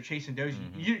moving, they're chasing does.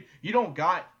 Mm-hmm. You don't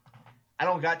got I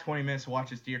don't got 20 minutes to watch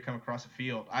this deer come across a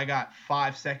field. I got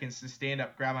 5 seconds to stand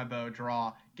up, grab my bow,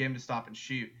 draw, get him to stop and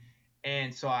shoot.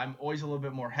 And so I'm always a little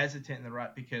bit more hesitant in the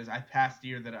rut because I pass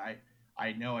deer that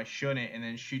I know I shouldn't, and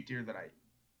then shoot deer that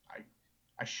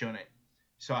I shouldn't.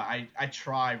 So I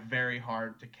try very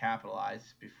hard to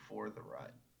capitalize before the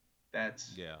rut.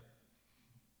 That's Yeah.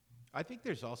 I think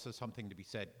there's also something to be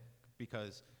said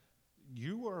because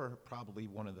you are probably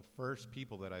one of the first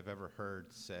people that I've ever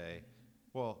heard say,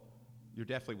 well, you're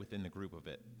definitely within the group of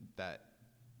it that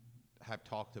have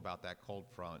talked about that cold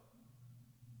front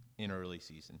in early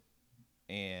season.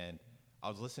 And I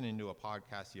was listening to a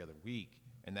podcast the other week,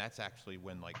 and that's actually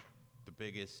when like the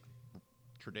biggest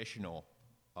traditional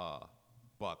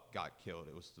buck got killed.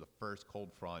 It was the first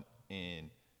cold front in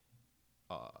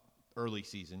uh, early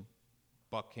season.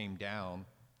 Buck came down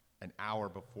an hour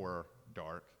before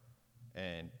dark,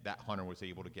 and that hunter was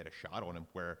able to get a shot on him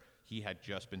where he had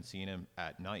just been seeing him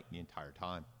at night the entire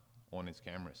time on his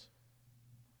cameras.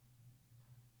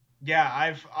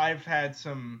 yeah. I've had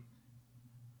some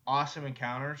awesome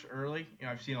encounters early.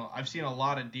 I've seen a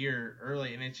lot of deer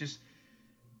early, and it's just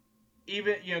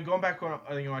even going back when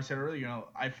I said earlier,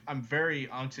 I'm very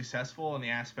unsuccessful in the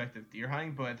aspect of deer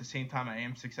hunting, but at the same time I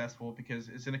am successful because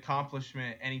it's an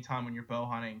accomplishment anytime when you're bow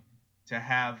hunting to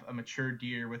have a mature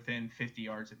deer within 50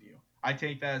 yards of you. I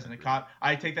take that as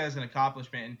an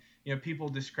accomplishment, and people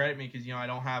discredit me because I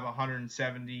don't have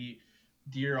 170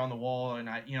 deer on the wall, and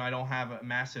I don't have a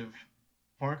massive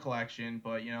horn collection,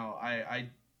 but I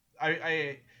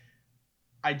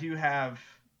I do have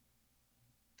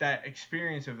that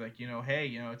experience of like hey,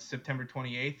 it's September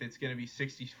 28th, it's going to be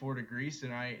 64 degrees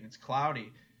tonight and it's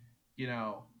cloudy. you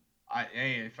know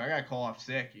hey, if I got call off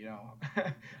sick,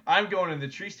 I'm going to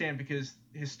the tree stand because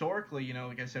historically,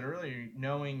 like I said earlier,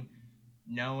 knowing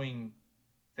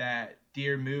that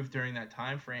deer move during that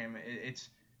time frame, it's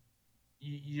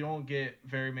you don't get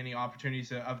very many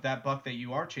opportunities of that buck that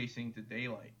you are chasing to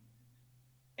daylight.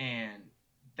 And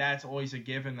that's always a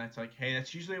given. That's like, hey,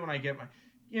 that's usually when I get my,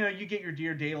 you get your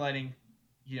deer daylighting,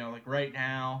 like right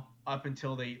now up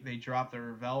until they drop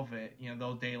their velvet.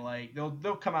 They'll daylight.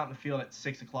 They'll come out in the field at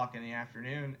 6 o'clock in the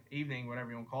afternoon, evening, whatever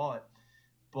you want to call it.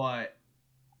 But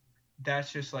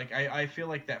that's just like I feel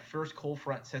like that first cold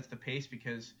front sets the pace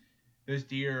because those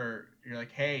deer you're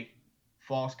like, hey,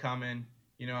 fall's coming.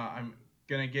 I'm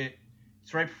gonna get.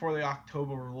 It's right before the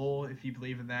October lull, if you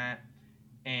believe in that,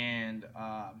 and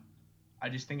I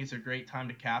just think it's a great time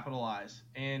to capitalize.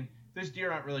 And those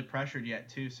deer aren't really pressured yet,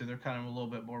 too, so they're kind of a little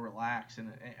bit more relaxed.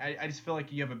 And I just feel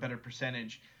like you have a better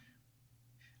percentage.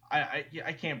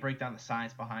 I can't break down the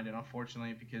science behind it,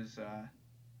 unfortunately, because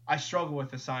I struggle with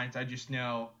the science. I just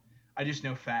know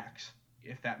facts,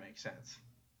 if that makes sense.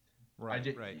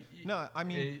 Right, right. No, I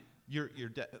mean, you're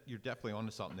definitely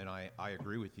onto something, and I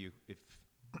agree with you.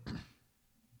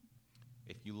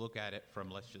 If you look at it from,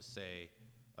 let's just say,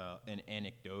 an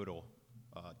anecdotal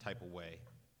type of way,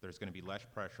 there's going to be less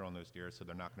pressure on those deer, so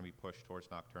they're not going to be pushed towards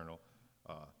nocturnal.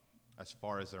 As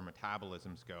far as their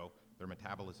metabolisms go, their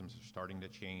metabolisms are starting to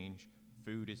change.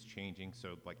 Food is changing,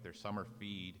 so like their summer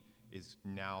feed is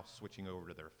now switching over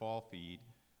to their fall feed.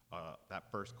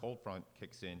 That first cold front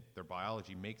kicks in. Their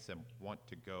biology makes them want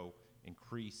to go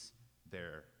increase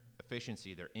their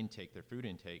efficiency, their intake, their food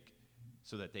intake,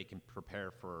 so that they can prepare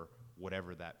for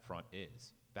whatever that front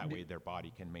is. That way their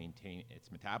body can maintain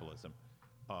its metabolism.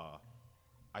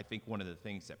 I think one of the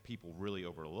things that people really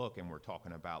overlook, and we're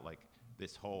talking about like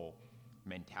this whole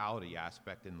mentality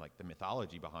aspect and like the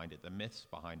mythology behind it, the myths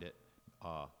behind it,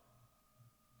 uh,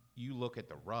 you look at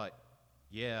the rut.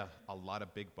 Yeah, a lot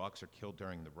of big bucks are killed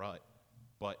during the rut,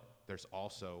 but there's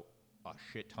also a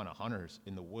shit ton of hunters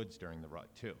in the woods during the rut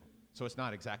too. So it's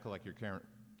not exactly like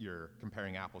you're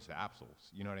comparing apples to apples.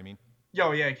 You know what I mean?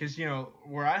 Yo, yeah, because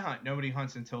where I hunt, nobody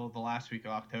hunts until the last week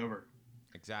of October.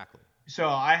 Exactly. So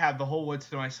I have the whole woods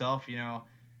to myself.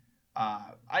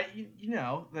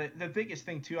 The biggest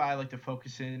thing too I like to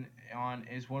focus in on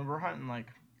is when we're hunting. Like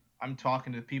I'm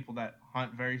talking to people that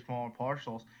hunt very small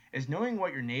parcels, is knowing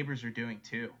what your neighbors are doing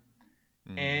too,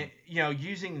 Mm-hmm. and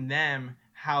using them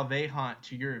how they hunt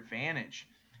to your advantage.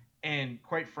 And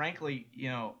quite frankly,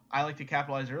 I like to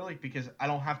capitalize early because I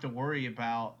don't have to worry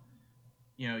about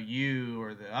you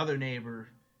or the other neighbor,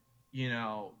 you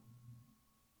know,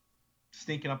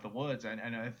 stinking up the woods. I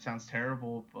know it sounds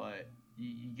terrible, but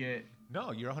you get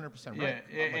No, you're 100% right.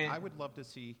 yeah, Like and I would love to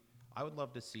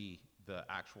see the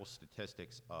actual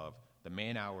statistics of the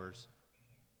man hours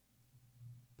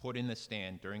put in the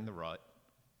stand during the rut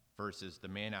versus the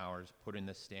man hours put in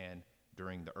the stand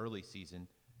during the early season,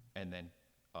 and then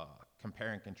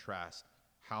compare and contrast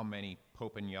how many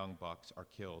Pope and Young bucks are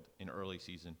killed in early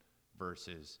season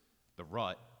versus the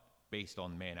rut based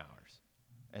on man hours.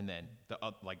 And then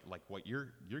like what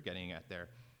you're getting at there,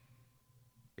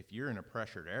 if you're in a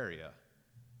pressured area,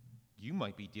 you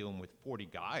might be dealing with 40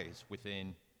 guys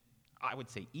within, I would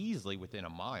say easily within a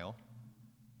mile.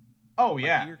 oh A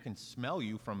yeah, deer can smell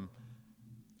you from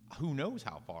who knows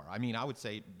how far. I mean, I would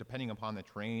say, depending upon the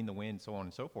terrain, the wind, so on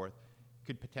and so forth,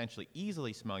 could potentially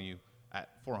easily smell you at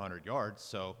 400 yards.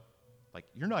 So, like,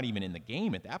 you're not even in the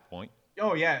game at that point.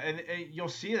 oh yeah, and you'll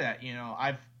see that.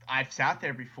 I've sat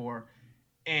there before,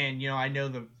 and I know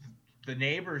the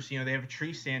neighbors. They have a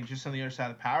tree stand just on the other side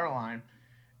of the power line.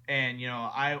 And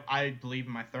I believe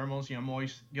in my thermals. I'm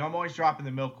always dropping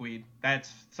the milkweed. That's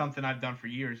something I've done for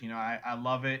years. I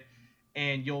love it.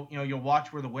 And you'll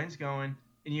watch where the wind's going,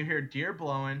 and you hear deer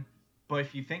blowing. But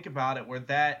if you think about it, where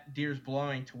that deer's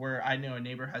blowing to where I know a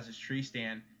neighbor has his tree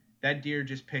stand, that deer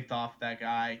just picked off that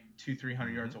guy 200-300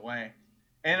 Mm-hmm. yards away.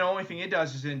 And the only thing it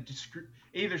does is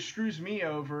either screws me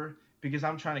over because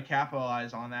I'm trying to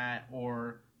capitalize on that,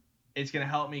 or it's going to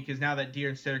help me because now that deer,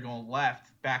 instead of going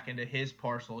left back into his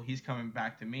parcel, he's coming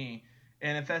back to me.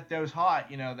 And if that doe's hot,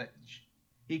 that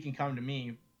he can come to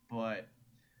me. But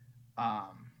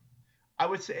um, I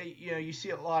would say, you see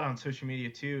a lot on social media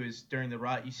too. Is during the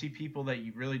rut, you see people that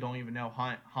you really don't even know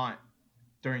hunt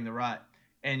during the rut,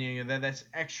 and that's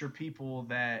extra people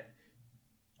that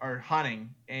are hunting,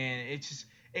 and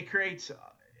it creates.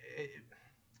 It,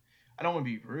 I don't want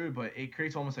to be rude, but it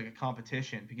creates almost like a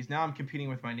competition because now I'm competing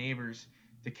with my neighbors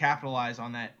to capitalize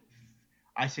on that.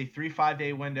 I say 3-5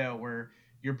 day window where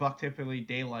your buck typically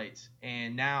daylights,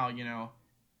 and now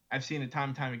I've seen it time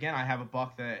and time again. I have a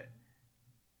buck that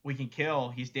we can kill.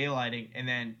 He's daylighting, and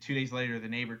then 2 days later the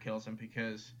neighbor kills him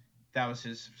because that was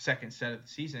his second set of the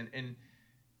season. And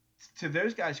to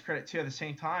those guys' credit too. At the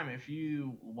same time, if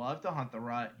you love to hunt the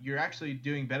rut, you're actually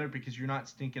doing better because you're not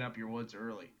stinking up your woods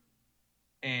early,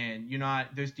 and you're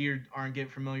not, those deer aren't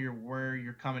getting familiar where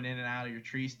you're coming in and out of your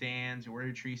tree stands or where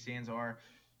your tree stands are.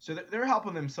 So they're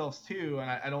helping themselves too. And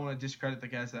I don't want to discredit the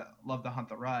guys that love to hunt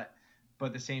the rut, but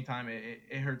at the same time,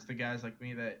 it hurts the guys like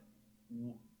me that,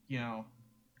 you know,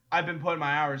 I've been putting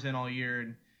my hours in all year,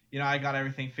 and I got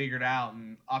everything figured out,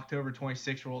 and October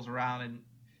 26th rolls around, and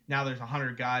now there's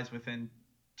 100 guys within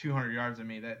 200 yards of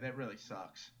me. That really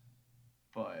sucks.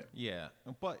 But Yeah,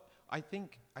 but I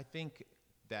think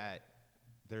that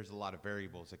there's a lot of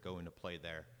variables that go into play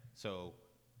there. So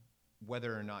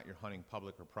whether or not you're hunting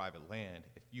public or private land,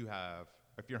 if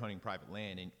you're hunting private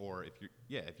land or if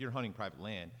you're hunting private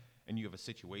land and you have a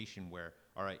situation where,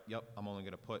 all right, yep, I'm only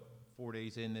going to put 4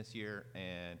 days in this year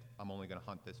and I'm only going to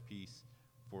hunt this piece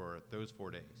for those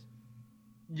 4 days.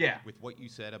 yeah, With what you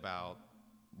said about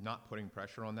not putting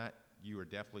pressure on that, you are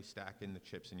definitely stacking the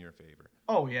chips in your favor.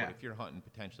 oh But yeah, if you're hunting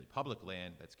potentially public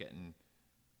land that's getting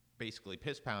basically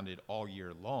piss pounded all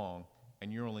year long,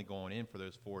 and you're only going in for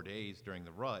those 4 days during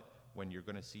the rut, when you're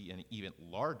going to see an even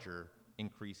larger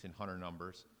increase in hunter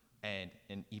numbers and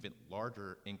an even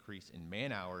larger increase in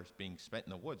man hours being spent in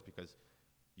the woods, because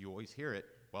you always hear it,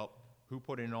 well, who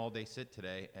put in an all day sit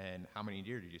today and how many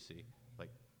deer did you see? Like,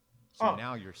 so oh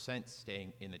now your scent's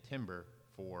staying in the timber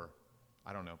for,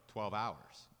 I don't know, 12 hours.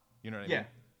 You know what I yeah, mean?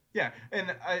 yeah,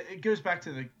 and it goes back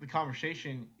to the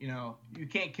conversation. You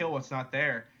can't kill what's not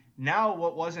there. Now,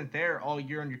 what wasn't there all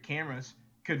year on your cameras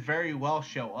could very well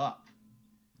show up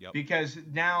Yep. because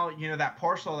now that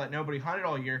parcel that nobody hunted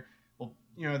all year. Well,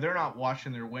 they're not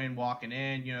watching their wind walking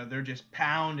in. They're just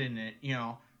pounding it.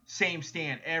 same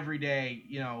stand every day,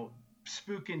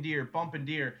 spooking deer, bumping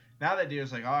deer. Now that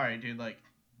deer's like, all right, dude, like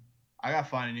I gotta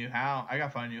find a new house, I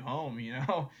gotta find a new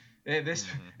home. This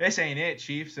Mm-hmm. this ain't it,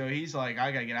 chief. So he's like,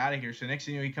 I gotta get out of here. So next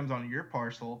thing you know, he comes on your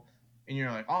parcel, and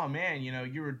you're like, oh man,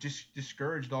 you were just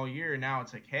discouraged all year, and now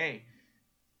it's like, hey,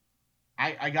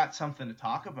 I got something to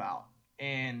talk about,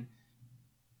 and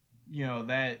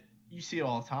that you see it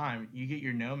all the time. You get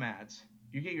your nomads,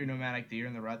 you get your nomadic deer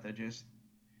in the rut that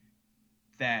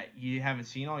you haven't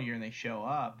seen all year, and they show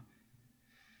up.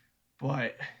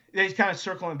 But it's kind of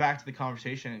circling back to the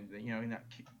conversation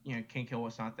that can't kill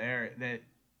what's not there. That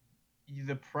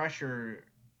the pressure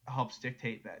helps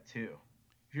dictate that too.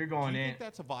 If you're Do going you in, think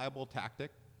that's a viable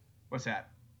tactic? what's that?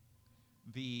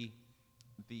 The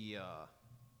the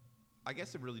I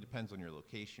guess it really depends on your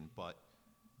location, but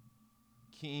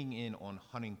keying in on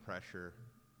hunting pressure,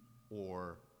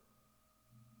 or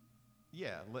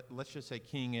let's just say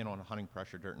keying in on hunting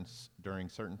pressure during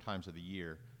certain times of the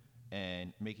year,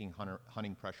 and making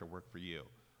hunting pressure work for you.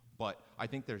 But I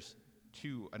think there's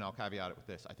two, and I'll caveat it with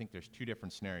this. I think there's two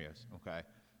different scenarios. Okay,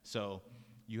 so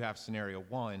you have scenario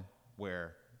one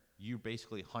where you're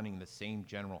basically hunting the same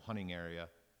general hunting area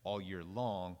all year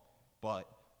long, but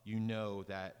you know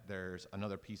that there's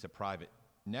another piece of private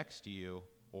next to you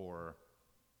or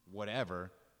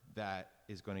whatever that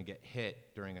is going to get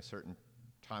hit during a certain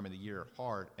time of the year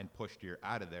hard and push deer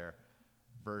out of there,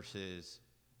 versus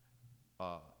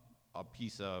uh, a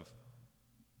piece of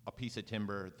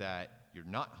timber that you're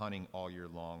not hunting all year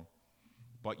long,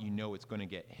 but you know it's going to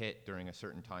get hit during a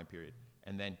certain time period,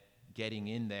 and then getting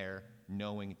in there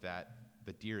knowing that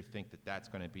the deer think that that's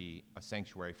going to be a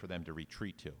sanctuary for them to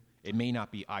retreat to. It may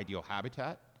not be ideal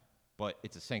habitat, but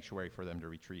it's a sanctuary for them to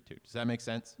retreat to. Does that make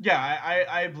sense? Yeah,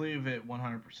 I believe it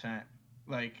 100%.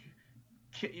 Like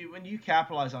when you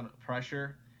capitalize on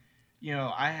pressure,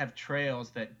 I have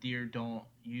trails that deer don't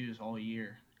use all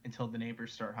year until the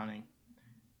neighbors start hunting.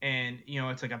 And,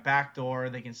 it's like a back door.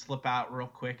 They can slip out real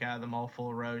quick out of the mall full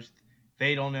of rows.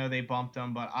 They don't know they bumped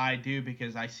them, but I do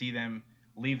because I see them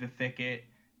leave the thicket,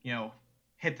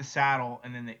 hit the saddle,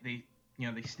 and then they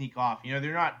sneak off.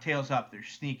 They're not tails up. They're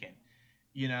sneaking,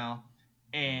 you know.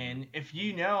 And if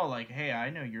like, hey, I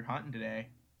know you're hunting today,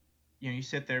 you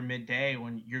sit there midday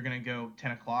when you're going to go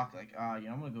 10 o'clock, like,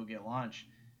 I'm going to go get lunch.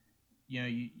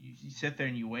 You sit there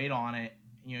and you wait on it.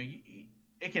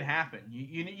 It can happen.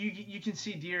 You can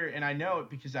see deer, and I know it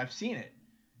because I've seen it.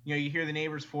 You hear the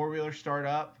neighbor's four-wheeler start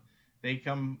up. They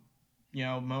come,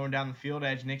 mowing down the field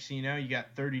edge. Next thing you know, you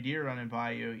got 30 deer running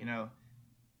by you.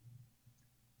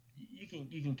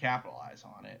 You can capitalize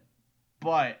on it.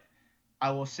 But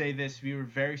I will say this: we were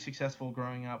very successful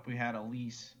growing up. We had a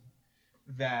lease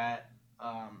that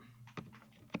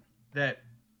that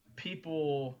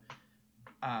people.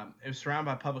 It was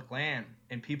surrounded by public land,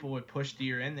 and people would push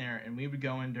deer in there, and we would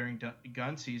go in during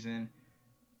gun season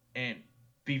and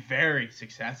be very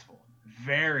successful,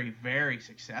 very, very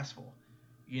successful.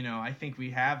 I think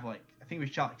we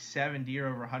shot like 7 deer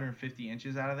over 150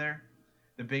 inches out of there.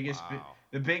 The biggest, Wow.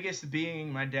 the biggest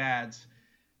being my dad's.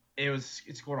 It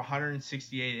scored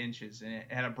 168 inches, and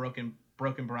it had a broken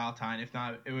brow tine. If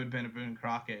not, it would have been a Boone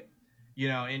Crockett.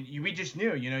 And we just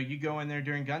knew. You go in there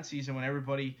during gun season when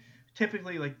everybody.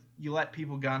 Typically, like, you let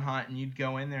people gun hunt, and you'd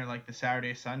go in there like the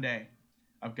Saturday, Sunday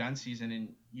of gun season,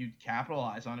 and you'd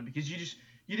capitalize on it because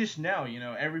you just know,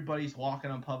 everybody's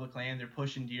walking on public land, they're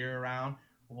pushing deer around.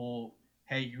 Well,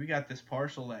 hey, we got this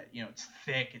parcel that, it's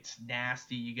thick, it's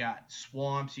nasty, you got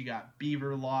swamps, you got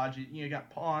beaver lodges, you got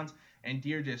ponds, and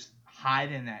deer just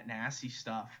hide in that nasty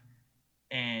stuff.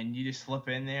 And you just slip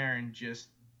in there and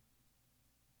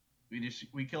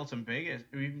we killed some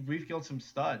we've killed some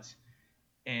studs.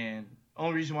 And the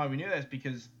only reason why we knew that is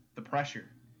because the pressure.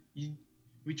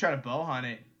 We try to bow hunt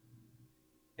it.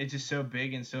 It's just so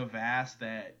big and so vast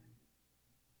that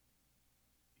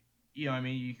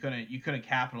you couldn't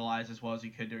capitalize as well as you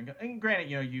could during. And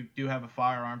granted, you do have a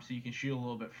firearm, so you can shoot a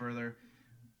little bit further.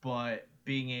 But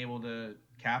being able to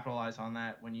capitalize on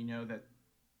that when you know that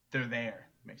they're there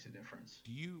makes a difference.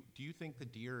 Do you think the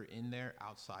deer are in there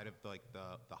outside of like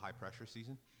the high pressure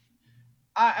season?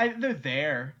 They're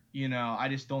there, I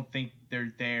just don't think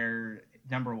they're there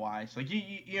number wise. Like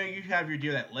you have your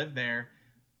deer that live there,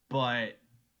 but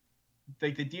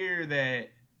like the deer that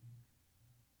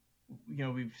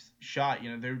we've shot,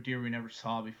 they're deer we never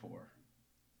saw before.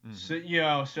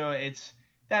 Mm-hmm. So it's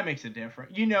that makes it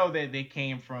different. That they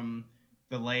came from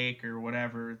the lake or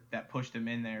whatever that pushed them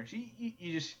in there. So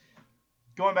you just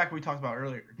going back to what we talked about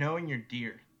earlier, knowing your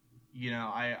deer.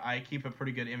 I keep a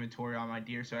pretty good inventory on my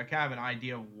deer, so I kind of have an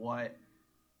idea of what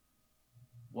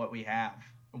we have.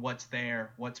 what's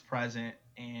there, what's present,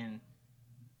 and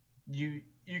you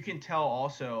can tell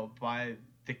also by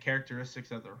the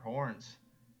characteristics of their horns.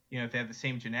 You know, if they have the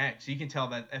same genetics, you can tell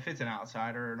that if it's an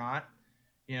outsider or not.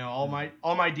 You know, Mm-hmm.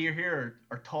 all my deer here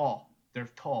are tall. They're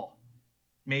tall,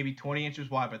 maybe 20 inches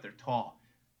wide, but they're tall.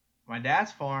 My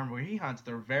dad's farm where he hunts,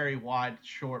 they're very wide,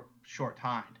 short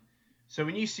tined. So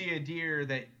when you see a deer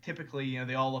that typically, you know,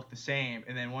 they all look the same,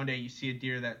 and then one day you see a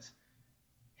deer that's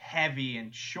heavy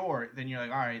and short, then you're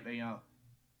like, all right, you know,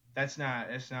 that's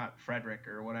not Frederick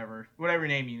or whatever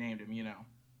name you named him, you know.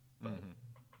 But Mm-hmm.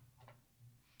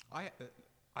 I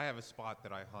I have a spot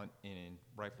that I hunt in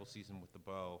rifle season with the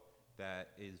bow that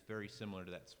is very similar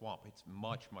to that swamp. It's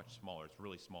much smaller. It's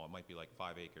really small. It might be like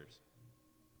 5 acres.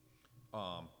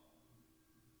 Um,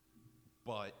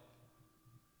 but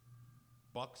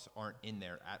bucks aren't in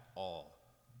there at all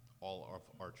of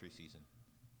archery season.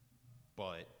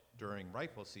 But during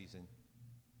rifle season,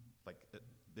 like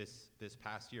this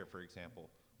past year, for example,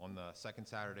 on the second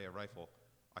Saturday of rifle,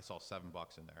 I saw 7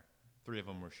 bucks in there. 3 of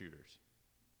them were shooters.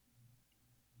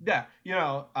 yeah, you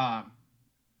know,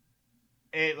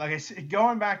 like I said,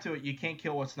 going back to it, you can't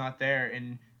kill what's not there,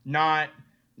 and not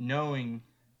knowing,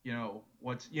 you know,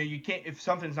 what's, you know, you can't, if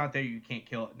something's not there, you can't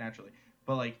kill it naturally.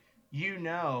 But like, you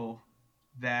know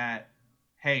that,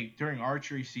 hey, during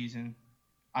archery season,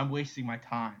 I'm wasting my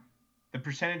time. The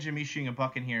percentage of me shooting a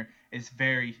buck in here is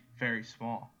very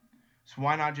small. So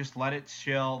why not just let it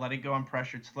chill, let it go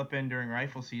unpressured, slip in during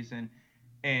rifle season,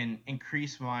 and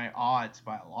increase my odds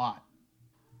by a lot?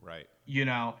 Right. You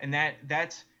know, and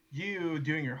that's you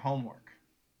doing your homework.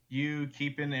 You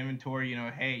keep in the inventory, you know,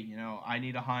 hey, you know, I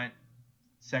need to hunt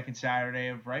second Saturday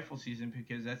of rifle season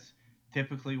because that's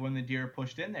typically when the deer are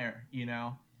pushed in there, you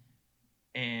know.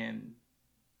 And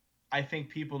I think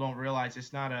people don't realize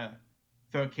it's not a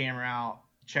throw a camera out,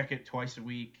 check it twice a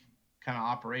week kind of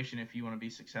operation if you want to be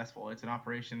successful. It's an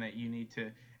operation that you need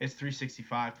to, it's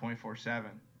 365, 24/7,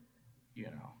 you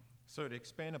know. So to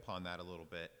expand upon that a little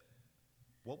bit,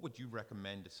 what would you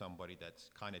recommend to somebody that's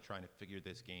kind of trying to figure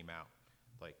this game out?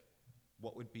 Like,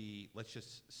 what would be, let's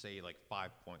just say, like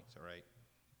 5 points, all right,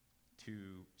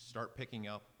 to start picking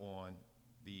up on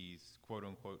these quote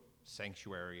unquote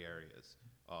sanctuary areas,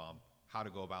 how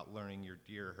to go about learning your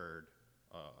deer herd,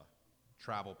 uh,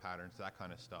 travel patterns, that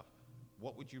kind of stuff.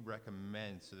 What would you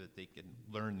recommend so that they can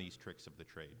learn these tricks of the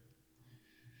trade?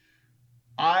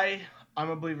 I I'm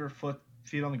a believer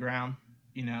feet on the ground.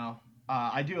 You know,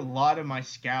 I do a lot of my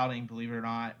scouting, believe it or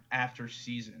not, after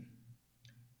season.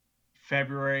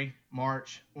 February,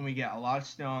 March, when we get a lot of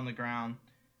snow on the ground,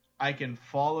 I can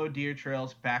follow deer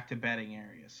trails back to bedding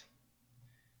areas,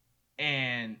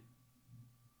 and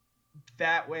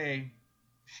that way,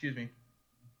 excuse me,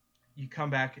 you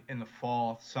come back in the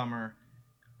fall, summer.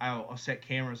 I'll set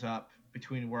cameras up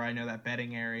between where I know that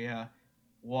bedding area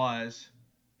was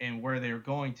and where they were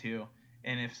going to.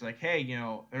 And if it's like, hey, you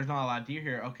know, there's not a lot of deer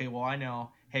here. Okay, well, I know,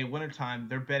 hey, wintertime,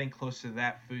 they're bedding close to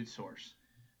that food source.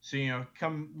 So, you know,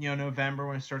 come, you know, November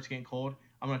when it starts getting cold,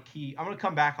 I'm going to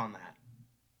come back on that.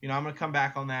 You know, I'm going to come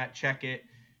back on that, check it.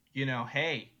 You know,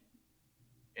 hey,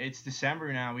 it's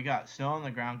December now. We got snow on the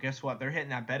ground. Guess what? They're hitting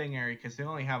that bedding area because they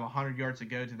only have 100 yards to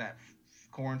go to that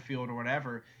cornfield or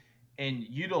whatever, and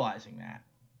utilizing that.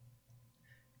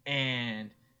 And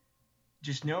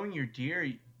just knowing your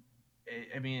deer,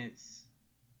 I mean,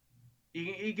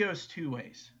 it goes two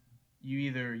ways. You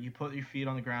either you put your feet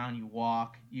on the ground, you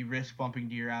walk, you risk bumping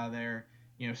deer out of there,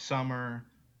 you know, summer,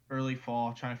 early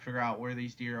fall, trying to figure out where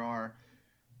these deer are,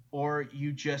 or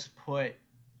you just put,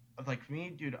 like me,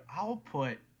 dude, I'll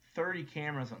put 30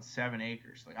 cameras on 7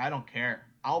 acres. Like I don't care.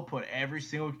 I'll put every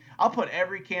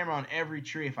camera on every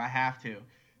tree if I have to,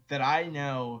 that I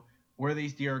know where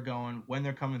these deer are going, when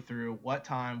they're coming through, what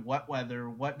time, what weather,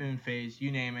 what moon phase,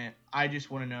 you name it. I just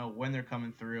want to know when they're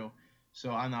coming through,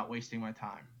 so I'm not wasting my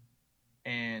time.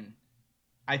 And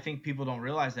I think people don't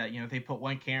realize that. You know, if they put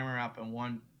one camera up and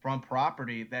one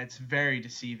property, that's very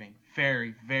deceiving,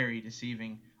 very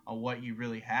deceiving on what you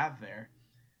really have there.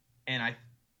 And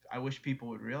I wish people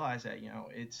would realize that. You know,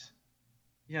 it's,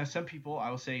 you know, some people,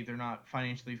 I will say, they're not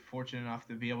financially fortunate enough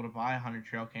to be able to buy 100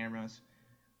 trail cameras,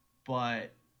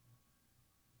 but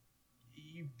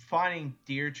you finding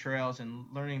deer trails and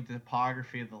learning the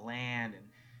topography of the land, and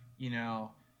you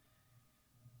know,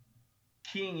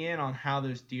 keying in on how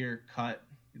those deer cut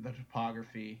the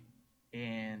topography,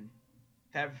 and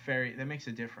that makes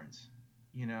a difference,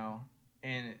 you know.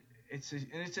 And it's an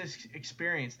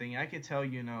experience thing. I could tell,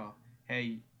 you know,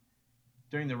 hey,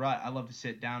 during the rut, I love to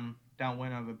sit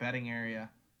downwind of a bedding area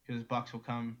because bucks will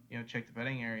come, you know, check the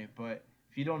bedding area. But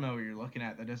if you don't know what you're looking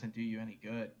at, that doesn't do you any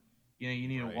good. You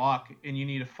need to Right. walk and you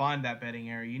need to find that bedding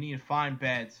area. You need to find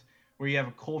beds where you have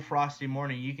a cold, frosty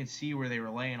morning. You can see where they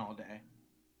were laying all day.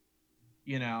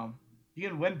 You know, you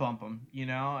can wind bump them.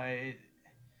 I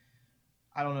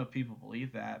don't know if people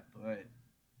believe that, but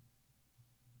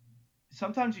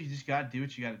sometimes you just gotta do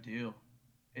what you gotta do.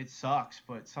 It sucks,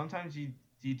 but sometimes you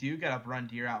do gotta run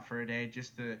deer out for a day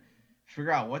just to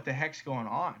figure out what the heck's going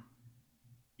on.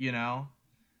 You know,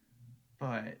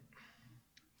 but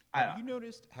I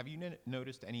Have you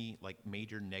noticed any like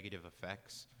major negative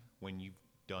effects when you've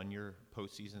done your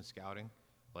postseason scouting?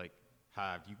 Like,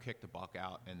 have you kicked a buck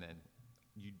out and then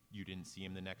you didn't see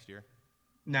him the next year?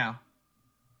 no,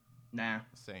 nah.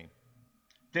 Same.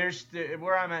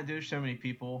 Where I'm at. There's so many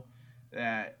people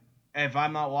that if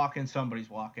I'm not walking, somebody's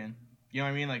walking. You know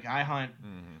what I mean? Like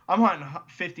Mm-hmm. I'm hunting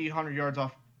 50, 100 yards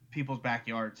off people's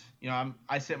backyards.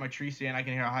 I sit in my tree stand, I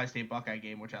can hear a high state Buckeye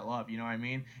game, which I love. You know what I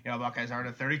mean? Buckeyes are at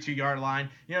a 32-yard line.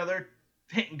 They're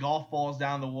hitting golf balls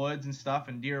down the woods and stuff,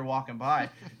 and deer are walking by.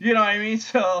 You know what I mean?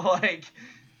 So like,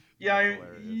 That's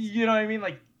hilarious. you know what I mean?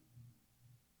 Like,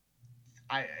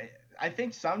 I I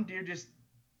think some deer just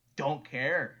don't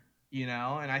care,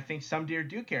 and I think some deer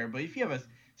do care. But if you have a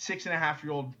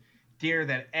 6.5-year-old deer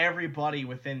that everybody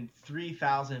within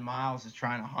 3,000 miles is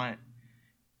trying to hunt,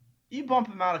 you bump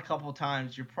him out a couple of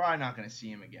times, you're probably not going to see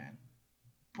him again.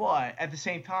 But at the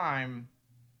same time,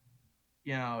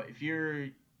 if you're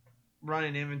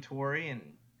running inventory and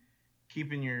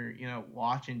keeping your,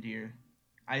 watching deer,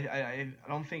 I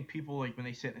don't think people, like, when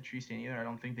they sit in a tree stand either, I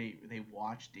don't think they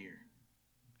watch deer.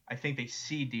 I think they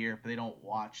see deer, but they don't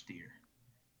watch deer.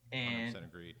 And 100%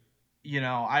 agreed.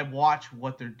 I watch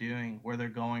what they're doing, where they're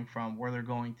going from, where they're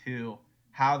going to,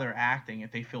 how they're acting,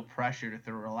 if they feel pressured, if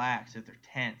they're relaxed, if they're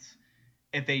tense,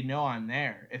 if they know I'm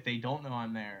there, if they don't know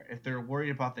I'm there, if they're worried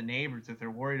about the neighbors, if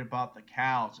they're worried about the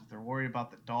cows, if they're worried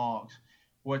about the dogs,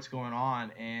 what's going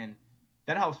on. And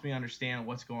that helps me understand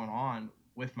what's going on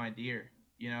with my deer.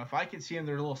 If I can see them,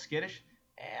 they're a little skittish,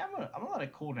 I'm gonna let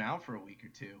it cool down for a week or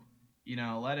two.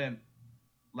 Let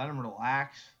him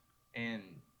relax and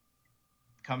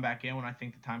come back in when I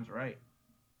think the time's right.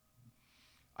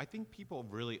 I think people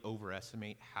really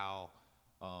overestimate how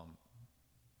um,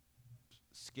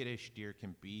 skittish deer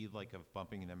can be, like of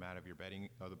bumping them out of your bedding,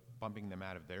 or bumping them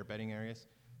out of their bedding areas.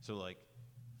 So, like,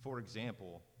 for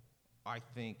example, I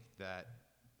think that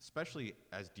especially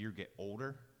as deer get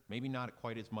older, maybe not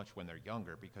quite as much when they're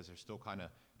younger because they're still kind of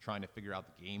trying to figure out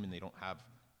the game and they don't have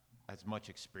as much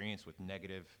experience with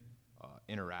negative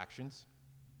interactions.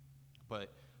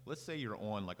 But let's say you're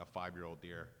on like a 5-year-old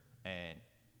deer and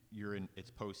you're in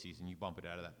its postseason, you bump it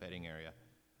out of that bedding area.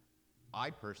 I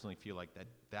personally feel like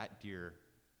that deer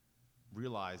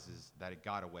realizes that it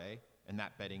got away and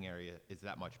that bedding area is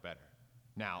that much better.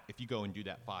 Now, if you go and do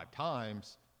that 5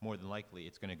 times, more than likely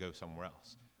it's going to go somewhere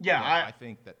else. Yeah, But I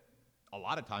think that a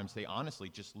lot of times they honestly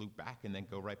just loop back and then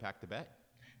go right back to bed.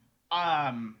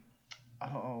 um,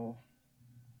 oh,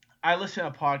 I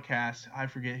listened to a podcast. I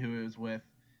forget who it was with.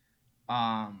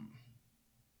 Um,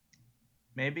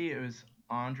 maybe it was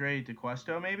Andre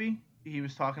DeQuesto. Maybe he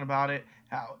was talking about it.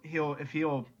 How if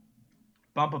he'll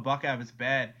bump a buck out of his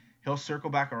bed, he'll circle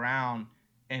back around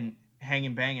and hang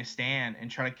and bang a stand and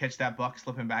try to catch that buck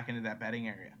slipping back into that bedding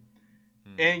area.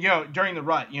 And during the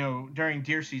rut, during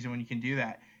deer season when you can do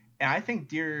that. And I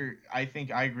think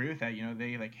I agree with that.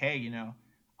 They like, hey,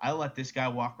 I let this guy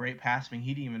walk right past me.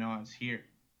 He didn't even know I was here.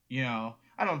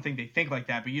 I don't think they think like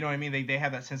that, but you know what I mean? They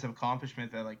have that sense of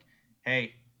accomplishment that, like,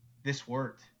 hey, this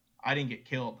worked. I didn't get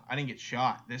killed. I didn't get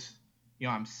shot. This,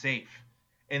 I'm safe.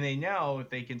 And they know if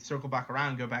they can circle back around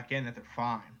and go back in that they're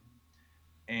fine.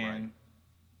 And Right.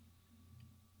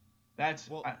 that's,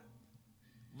 Well,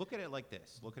 look at it like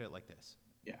this.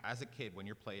 yeah. As a kid, when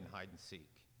you're playing hide and seek,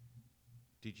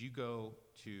 did you go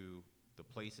to the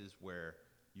places where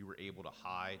you were able to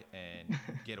hide and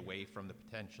get away from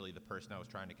potentially the person that was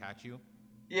trying to catch you?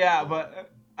 Yeah, Or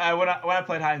but when I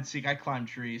played hide and seek, I climbed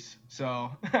trees,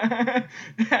 so if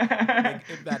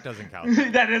that doesn't count,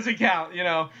 then. that doesn't count,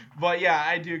 But yeah,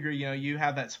 I do agree. You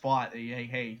have that spot that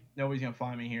hey, nobody's gonna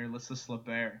find me here. Let's just slip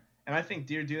there. And I think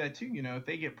deer do that too. If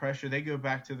they get pressure, they go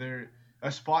back to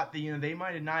a spot that they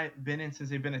might have not been in since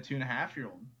they've been a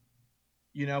 2.5-year-old.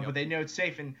 Yep. But they know it's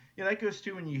safe, and that goes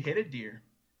to when you hit a deer.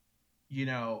 You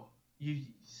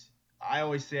I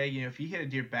always say, if you hit a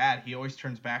deer bad, he always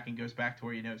turns back and goes back to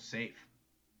where it's safe,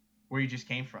 where you just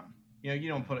came from. You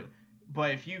don't put it.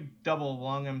 But if you double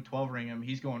lung him, 12 ring him,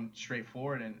 he's going straight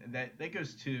forward, and that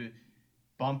goes to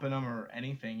bumping them or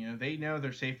anything. They know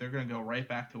they're safe. They're going to go right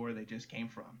back to where they just came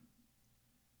from.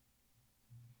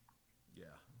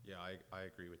 Yeah, I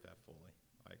agree with that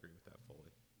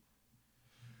fully.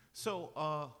 So,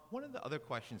 one of the other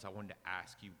questions I wanted to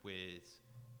ask you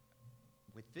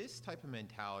with this type of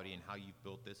mentality and how you've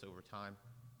built this over time,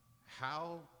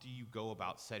 how do you go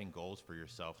about setting goals for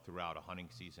yourself throughout a hunting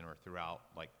season or throughout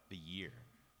like the year?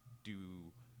 Do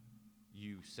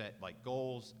you set like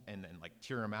goals and then like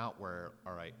tier them out where,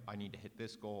 all right, I need to hit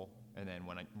this goal, and then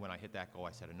when I hit that goal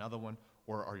I set another one,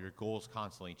 or are your goals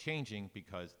constantly changing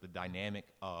because the dynamic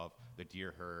of the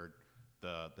deer herd,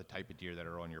 the type of deer that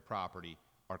are on your property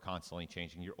are constantly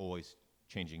changing? You're always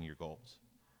changing your goals.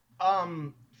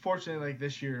 Fortunately, like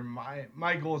this year,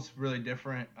 my goal is really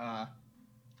different.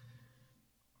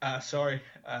 Sorry.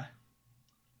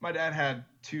 My dad had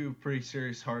two pretty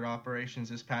serious heart operations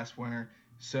this past winter.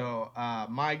 So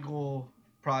my goal,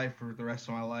 probably for the rest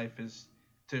of my life, is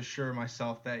to assure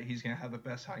myself that he's going to have the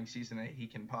best hunting season that he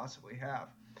can possibly have.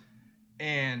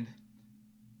 And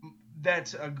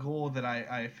that's a goal that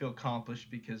I feel accomplished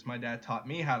because my dad taught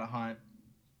me how to hunt,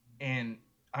 and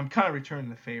I'm kind of returning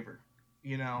the favor,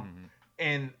 you know? Mm-hmm.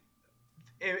 And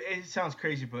it sounds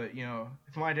crazy, but, you know,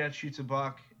 if my dad shoots a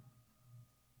buck,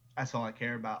 that's all I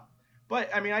care about. But,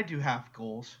 I mean, I do have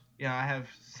goals. You know, I have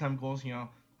some goals, you know.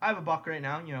 I have a buck right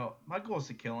now, you know, my goal is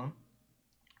to kill him.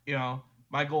 You know,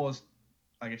 my goal is,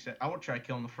 like I said, I want to try to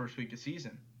kill him the first week of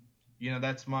season. You know,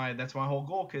 that's my whole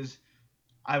goal because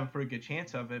I have a pretty good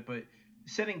chance of it. But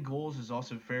setting goals is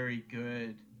also very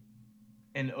good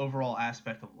an overall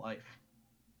aspect of life.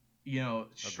 You know,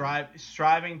 Agreed.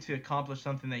 striving to accomplish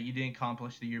something that you didn't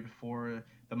accomplish the year before,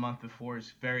 the month before,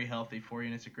 is very healthy for you,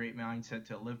 and it's a great mindset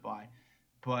to live by.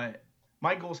 But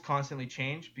my goals constantly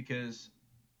change because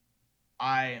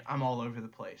I'm all over the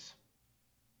place.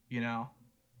 You know,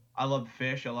 I love to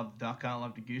fish, I love to duck hunt, I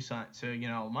love to goose hunt. So you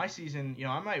know, my season, you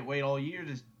know, I might wait all year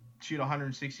to shoot a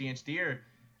 160-inch deer,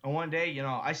 and one day, you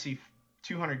know, I see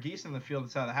 200 geese in the field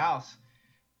outside the house.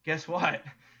 Guess what?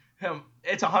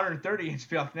 It's 130-inch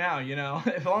buck now. You know,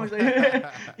 as long as they,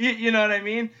 you know what I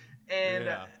mean. And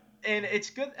Yeah. and it's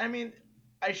good. I mean,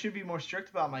 I should be more strict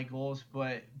about my goals,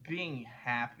 but being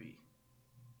happy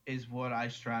is what I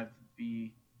strive to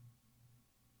be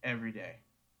every day.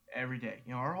 Every day.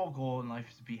 You know, our whole goal in life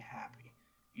is to be happy.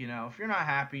 You know, if you're not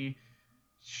happy,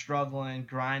 struggling,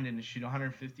 grinding to shoot a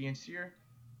 150-inch deer,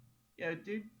 yeah,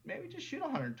 dude, maybe just shoot a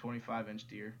 125-inch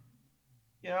deer.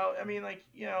 You know, I mean, like,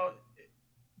 you know,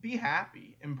 be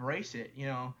happy, embrace it. You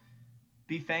know,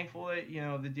 be thankful that you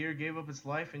know the deer gave up its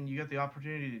life and you got the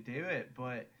opportunity to do it.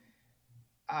 But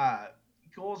uh,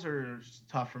 goals are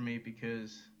tough for me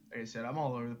because, like I said, I'm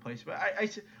all over the place. But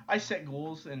I set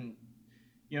goals, and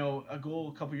you know, a goal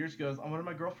a couple years ago is I wanted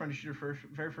my girlfriend to shoot her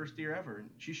very first deer ever, and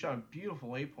she shot a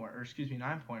beautiful 8 pointer, or excuse me,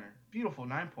 9 pointer, beautiful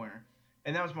 9 pointer,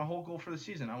 and that was my whole goal for the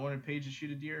season. I wanted Paige to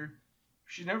shoot a deer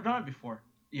she's never done it before,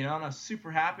 you know, and I was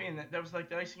super happy, and that was like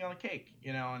the icing on the cake,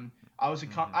 you know, and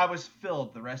Mm-hmm. I was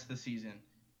filled the rest of the season,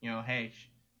 you know, hey,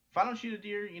 if I don't shoot a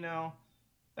deer, you know,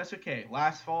 that's okay.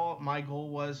 Last fall, my goal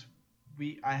was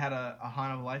I had a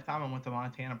hunt of a lifetime. I went to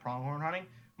Montana pronghorn hunting.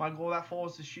 My goal that fall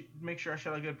was to make sure I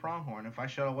shot a good pronghorn. If I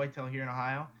shot a whitetail here in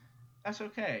Ohio, that's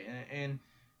okay. And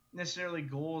necessarily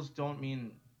goals don't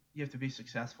mean you have to be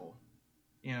successful.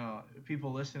 You know,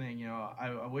 people listening, you know,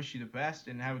 I wish you the best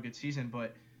and have a good season,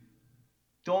 but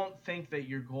don't think that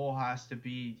your goal has to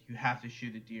be you have to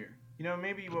shoot a deer. You know,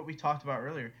 maybe what we talked about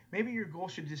earlier. Maybe your goal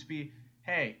should just be,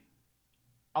 hey,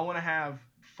 I want to have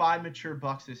 5 mature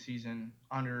bucks this season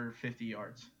under 50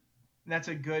 yards. And that's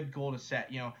a good goal to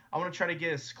set. You know, I want to try to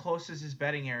get as close as his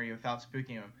bedding area without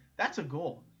spooking him. That's a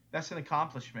goal. That's an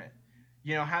accomplishment.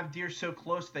 You know, have deer so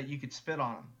close that you could spit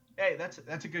on them. Hey,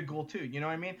 that's a good goal too. You know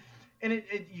what I mean? And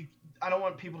I don't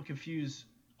want people to confuse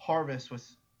harvest with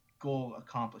goal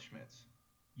accomplishments.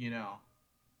 You know,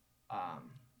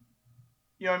 um,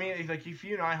 you know what I mean? Like if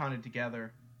you and I hunted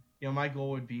together, you know, my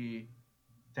goal would be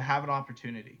to have an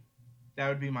opportunity. That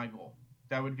would be my goal.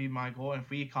 That would be my goal. And if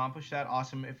we accomplish that,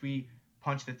 awesome. If we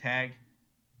punch the tag,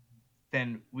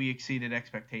 then we exceeded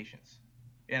expectations.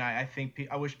 And I think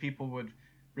I wish people would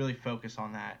really focus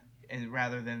on that and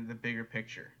rather than the bigger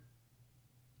picture.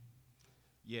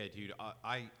 Yeah, dude,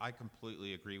 I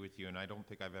completely agree with you, and I don't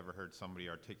think I've ever heard somebody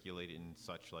articulate it in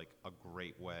such like a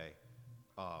great way.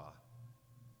 Uh,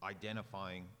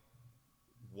 Identifying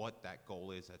what that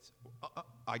goal is, that's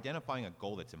identifying a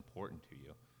goal that's important to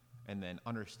you, and then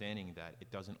understanding that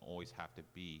it doesn't always have to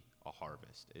be a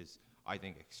harvest is, I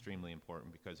think, extremely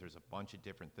important because there's a bunch of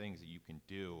different things that you can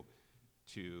do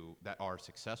to that are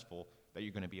successful that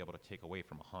you're going to be able to take away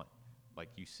from a hunt. Like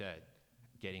you said,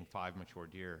 getting 5 mature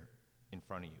deer in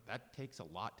front of you, that takes a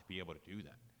lot to be able to do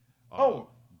that. Uh, Oh,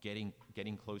 getting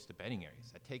close to bedding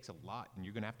areas, that takes a lot, and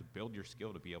you're going to have to build your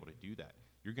skill to be able to do that.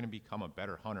 You're going to become a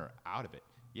better hunter out of it.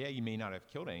 Yeah, you may not have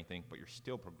killed anything, but you're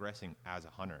still progressing as a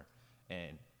hunter.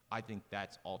 And I think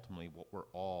that's ultimately what we're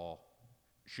all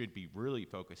should be really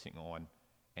focusing on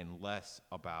and less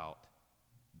about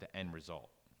the end result.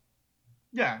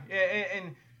 Yeah,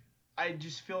 and I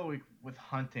just feel like with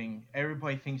hunting,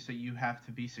 everybody thinks that you have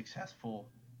to be successful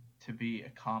to be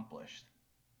accomplished,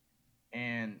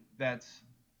 and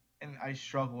I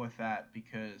struggle with that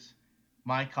because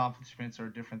my accomplishments are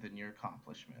different than your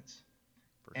accomplishments.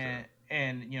 For sure.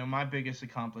 And my biggest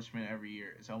accomplishment every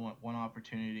year is I want one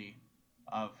opportunity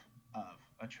of of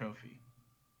a trophy.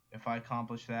 If I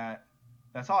accomplish that,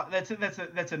 that's all. That's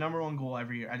a number one goal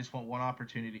every year. I just want one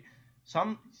opportunity.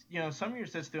 Some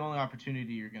years that's the only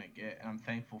opportunity you're gonna get, and I'm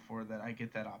thankful for that. I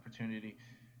get that opportunity,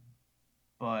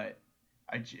 but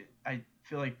I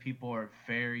feel like people are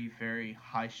very very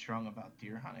high strung about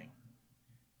deer hunting,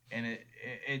 and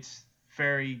it's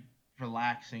very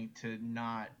relaxing to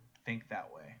not think that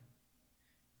way.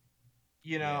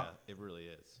 You know, Yeah, it really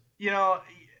is. you know,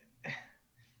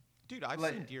 Dude, I've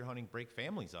like seen deer hunting break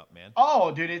families up, man.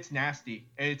 oh, dude, it's nasty.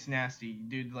 It's nasty,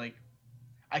 dude. Like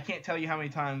I can't tell you how many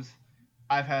times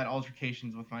I've had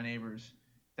altercations with my neighbors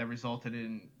that resulted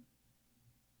in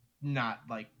not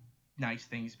like nice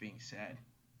things being said.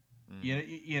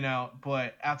 Hmm.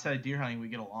 But outside of deer hunting, we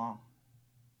get along.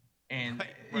 And Right,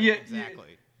 right,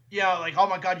 exactly. like oh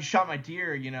my god, you shot my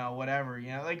deer, whatever,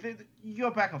 like you go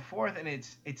back and forth, and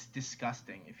it's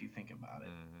disgusting if you think about it.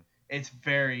 Hmm. It's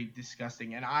very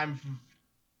disgusting, and I'm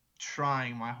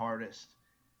trying my hardest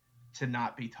to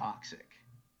not be toxic.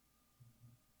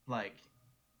 Like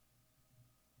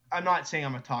I'm not saying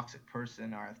I'm a toxic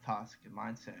person or a toxic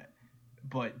mindset,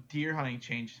 but deer hunting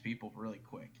changes people really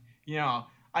quick.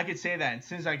 I could say that, and as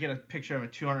soon as I get a picture of a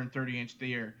 230-inch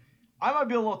deer, I might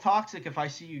be a little toxic if I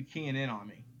see you keying in on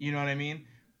me. You know what I mean?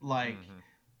 Like, Hmm.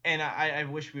 and I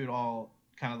wish we would all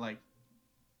kind of like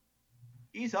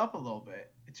ease up a little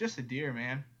bit. It's just a deer,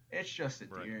 man. It's just a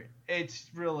Right. deer. It's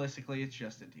realistically, it's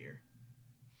just a deer.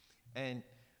 And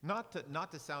not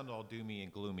to sound all doomy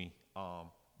and gloomy,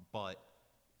 but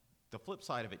the flip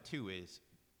side of it too is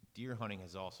deer hunting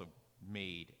has also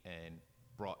made and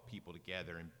brought people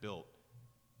together and built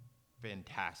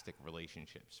fantastic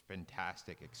relationships,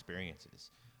 fantastic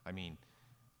experiences. I mean,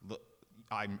 look,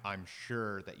 I'm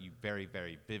sure that you very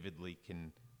very vividly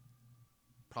can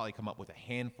probably come up with a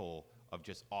handful of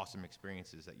just awesome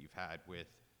experiences that you've had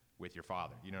with your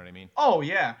father. You know what I mean? Oh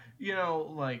yeah,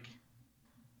 like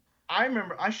I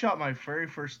remember I shot my very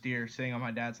first deer sitting on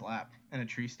my dad's lap in a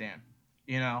tree stand.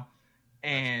 You know,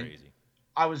 That's and crazy.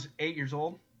 I was 8 years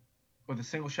old with a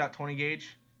single shot 20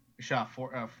 gauge. I shot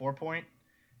four point,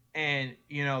 and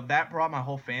that brought my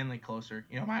whole family closer.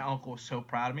 My uncle was so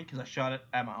proud of me because I shot it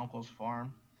at my uncle's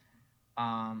farm.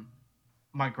 Um,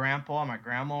 my grandpa and my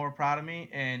grandma were proud of me,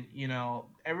 and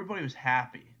everybody was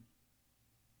happy.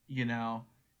 You know,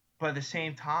 but at the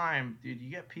same time, dude, you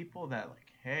get people that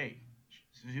like, hey,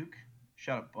 Zook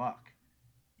shot a buck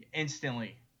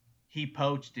instantly. He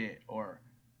poached it, or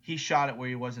he shot it where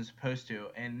he wasn't supposed to,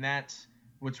 and that's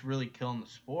what's really killing the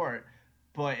sport.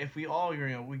 But if we all,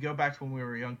 we go back to when we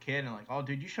were a young kid and like, oh,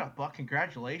 dude, you shot a buck,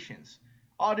 congratulations.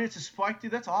 Oh, dude, it's a spike,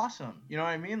 dude, that's awesome. You know what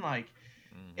I mean? Like,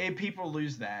 Hmm. and people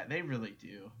lose that, they really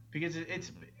do, because it's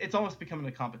Hmm. it's almost becoming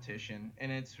a competition, and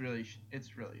it's really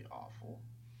awful.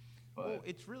 Well, But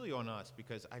it's really on us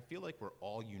because I feel like we're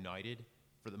all united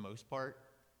for the most part.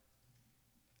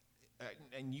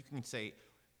 And you can say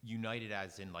united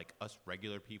as in like us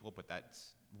regular people, but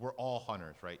that's we're all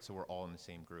hunters, right? So we're all in the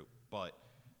same group. But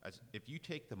as if you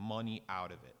take the money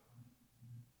out of it,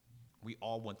 we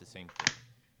all want the same thing.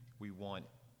 We want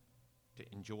to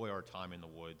enjoy our time in the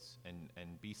woods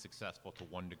and be successful to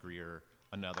one degree or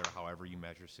another, however you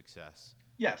measure success.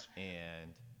 yes,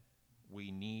 And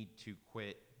we need to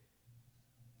quit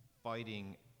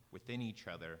fighting within each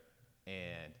other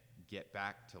and get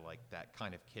back to like that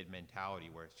kind of kid mentality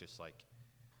where it's just like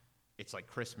it's like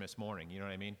Christmas morning. You know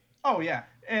what I mean? oh yeah,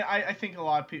 and I think a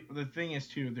lot of people. The thing is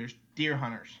too, there's deer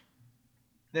hunters.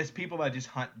 There's people that just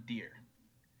hunt deer,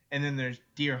 and then there's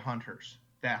deer hunters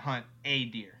that hunt a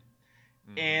deer.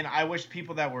 Mm-hmm. And I wish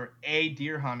people that were a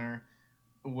deer hunter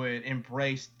would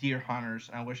embrace deer hunters.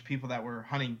 And I wish people that were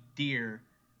hunting deer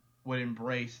would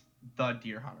embrace the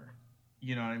deer hunter.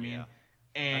 You know what I Yeah, mean? that's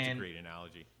a And great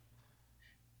analogy.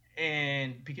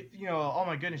 because oh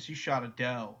my goodness, you shot a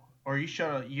doe or you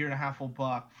shot a year and a half old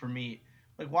buck for meat.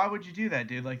 Like, why would you do that,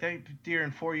 dude? Like, that deer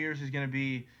in 4 years is gonna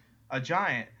be a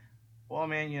giant. Well,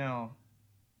 man,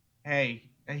 hey,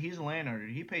 he's a landowner.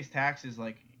 He pays taxes.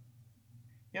 Like,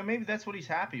 maybe that's what he's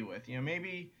happy with.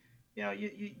 Maybe,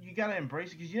 you gotta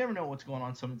embrace it because you never know what's going on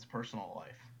in someone's personal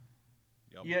life.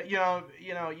 Yep.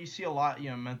 Yeah, you see a lot.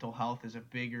 Mental health is a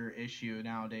bigger issue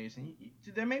nowadays, and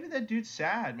then maybe that dude's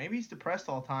sad. Maybe he's depressed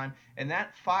all the time, and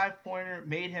that 5 pointer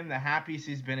made him the happiest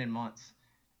he's been in months.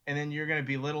 And then you're gonna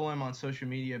belittle him on social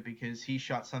media because he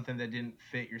shot something that didn't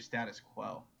fit your status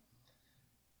quo.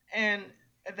 And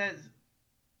that,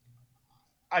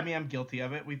 I mean, I'm guilty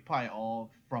of it. We've probably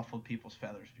all ruffled people's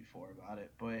feathers before about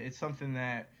it, but it's something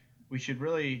that we should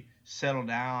really settle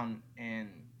down and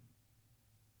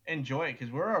enjoy it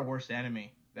because we're our worst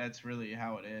enemy. That's really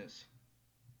how it is.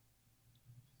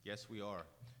 Yes, we are.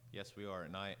 Yes, we are.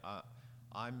 And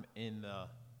I'm in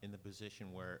the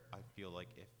position where I feel like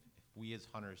if we as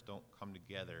hunters don't come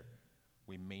together,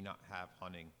 we may not have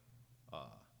hunting uh,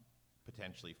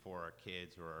 potentially for our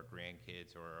kids or our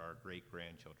grandkids or our great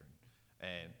grandchildren.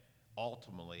 And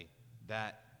ultimately,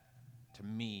 that to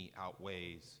me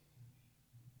outweighs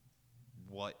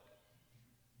what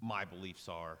my beliefs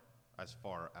are as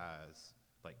far as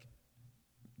like,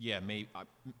 yeah, maybe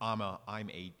I'm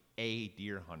a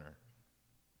deer hunter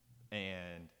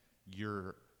and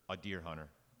you're a deer hunter,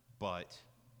 but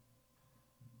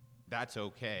that's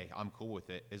okay. I'm cool with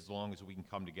it as long as we can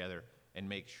come together and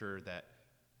make sure that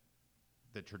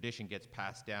the tradition gets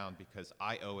passed down because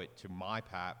I owe it to my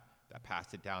pap that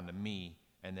passed it down to me,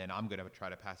 and then I'm going to try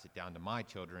to pass it down to my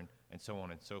children, and so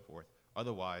on and so forth.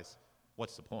 Otherwise,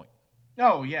 what's the point?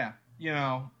 Oh yeah,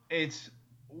 it's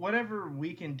whatever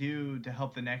we can do to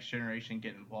help the next generation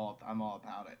get involved. I'm all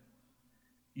about it.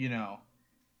 You know,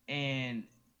 and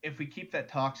if we keep that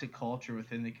toxic culture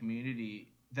within the community,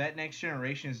 that next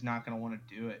generation is not going to want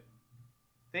to do it.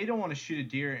 They don't want to shoot a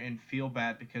deer and feel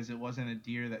bad because it wasn't a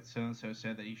deer that so and so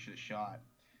said that he should have shot.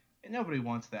 And nobody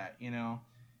wants that.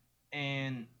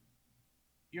 And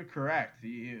you're correct.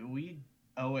 We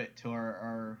owe it to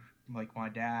our like my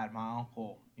dad, my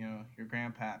uncle, your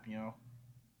grandpap,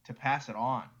 to pass it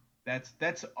on.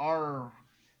 That's our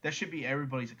that should be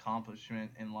everybody's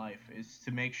accomplishment in life is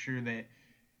to make sure that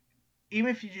even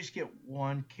if you just get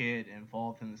one kid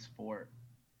involved in the sport,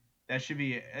 that should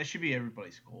be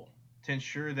everybody's goal to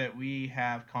ensure that we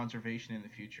have conservation in the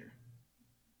future.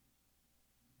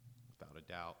 Without a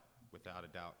doubt. Without a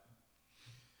doubt.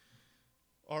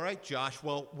 All right, Josh.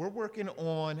 Well, we're working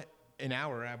on an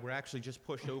hour. We're actually just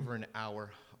pushed over an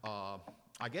hour. Uh,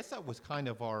 I guess that was kind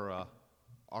of our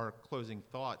closing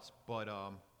thoughts. But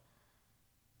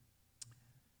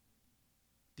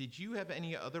did you have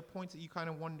any other points that you kind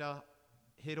of wanted to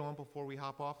hit on before we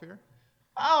hop off here?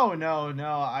 Oh no,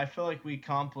 no! I feel like we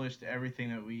accomplished everything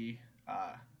that we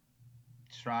uh,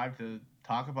 strive to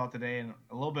talk about today, and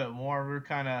a little bit more. We're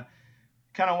kind of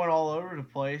went all over the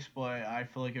place, but I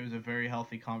feel like it was a very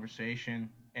healthy conversation,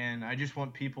 and I just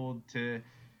want people to,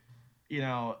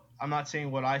 I'm not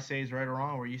saying what I say is right or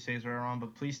wrong, or you say is right or wrong,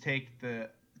 but please take the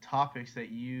topics that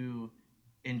you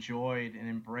enjoyed and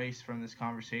embraced from this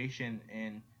conversation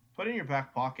and put it in your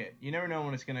back pocket. You never know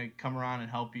when it's going to come around and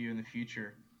help you in the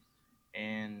future.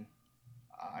 And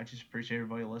I just appreciate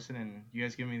everybody listening. You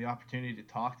guys giving me the opportunity to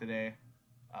talk today.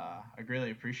 I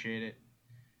greatly appreciate it.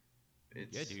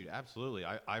 Yeah, It's dude, absolutely.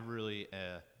 I really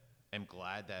am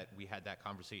glad that we had that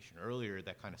conversation earlier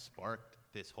that kind of sparked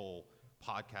this whole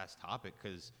podcast topic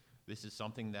because this is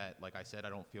something that, like I said, I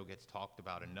don't feel gets talked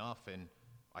about enough. And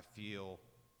I feel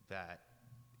that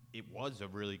it was a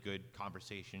really good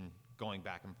conversation going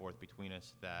back and forth between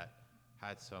us that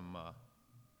had some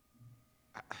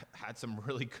had some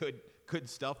really good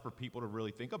stuff for people to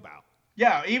really think about.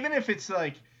 yeah, even if it's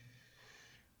like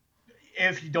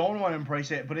if you don't want to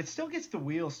embrace it, but it still gets the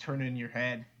wheels turning in your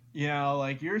head.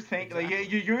 Like Exactly.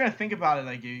 you're gonna think about it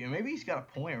like maybe he's got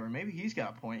a point or maybe he's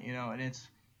got a point. And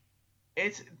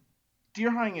it's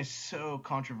deer hunting is so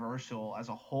controversial as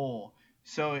a whole.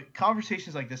 So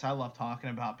conversations like this I love talking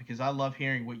about because I love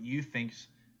hearing what you think's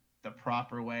the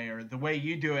proper way or the way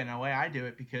you do it and the way I do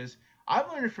it because I've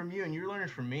learned it from you and you're learning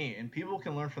from me and people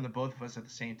can learn from the both of us at the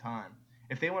same time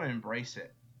if they want to embrace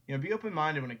it. Be open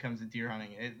minded when it comes to deer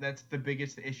hunting. That's the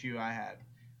biggest issue I had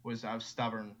was I was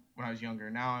stubborn when I was younger.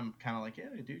 Now I'm kind of like, yeah,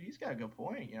 dude, he's got a good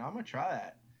point. I'm gonna try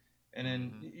that, and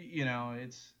then Hmm.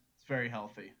 it's very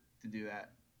healthy to do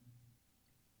that.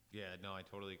 Yeah, no, I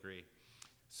totally agree.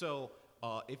 So,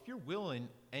 if you're willing,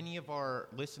 any of our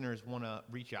listeners want to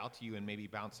reach out to you and maybe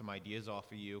bounce some ideas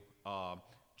off of you,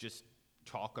 just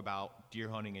talk about deer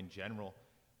hunting in general.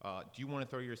 Do you want to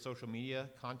throw your social media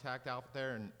contact out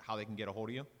there and how they can get a hold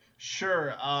of you?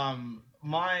 Sure.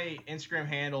 My Instagram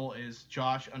handle is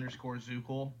Josh underscore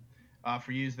Zucal.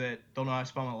 For you that don't know how to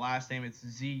spell my last name, it's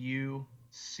Zucal.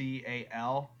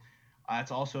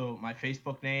 It's also my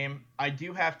Facebook name. I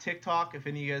do have TikTok. If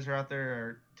any of you guys are out there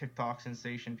or TikTok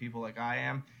sensation people like I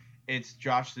am, it's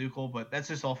Josh Zucal, but that's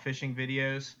just all fishing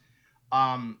videos.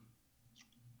 Um,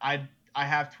 I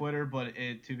have Twitter, but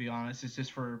to be honest, it's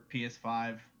just for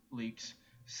PS5 leaks.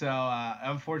 So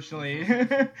unfortunately,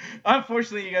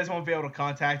 unfortunately, you guys won't be able to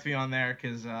contact me on there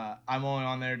because I'm only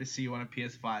on there to see when a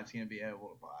PS5 is gonna be able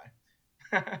to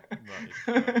buy. Nice,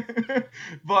 nice.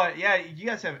 But yeah, you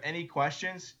guys have any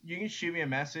questions, you can shoot me a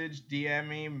message, DM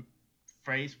me,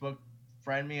 Facebook,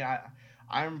 friend me.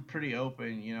 I'm pretty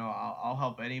open. I'll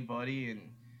help anybody,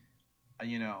 and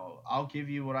I'll give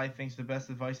you what I think is the best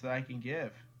advice that I can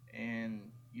give, and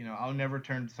I'll never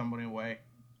turn somebody away.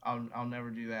 I'll never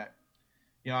do that.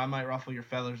 I might ruffle your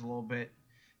feathers a little bit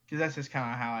because that's just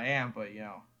kind of how I am. But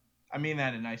I mean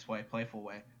that in a nice way, playful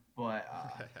way. But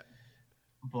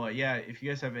but yeah, if you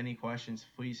guys have any questions,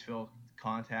 please feel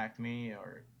contact me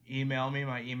or email me.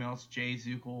 My email's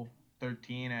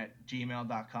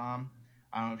jzucal13@gmail.com.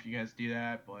 I don't know if you guys do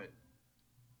that, but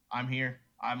I'm here.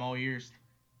 I'm all ears.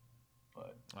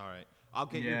 But All right. I'll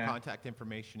get your yeah, contact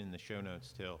information in the show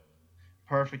notes too.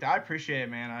 perfect. I appreciate it,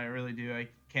 man. I really do. I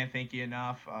can't thank you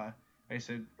enough. Like I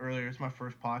said earlier, it's my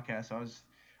first podcast. So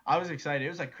I was excited. It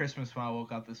was like Christmas when I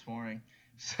woke up this morning.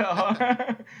 So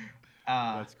uh,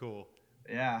 That's cool.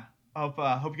 yeah. Hope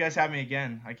you guys have me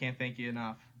again. I can't thank you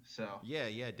enough. So Yeah,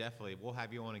 yeah, definitely. We'll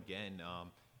have you on again.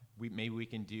 Maybe we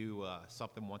can do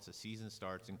something once the season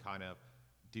starts and kind of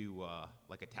do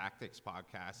like a tactics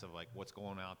podcast of like what's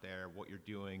going out there, what you're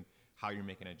doing, how you're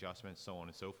making adjustments, so on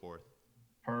and so forth.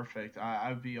 perfect.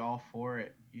 I'd be all for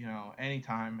it.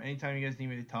 Anytime. Anytime you guys need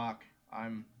me to talk,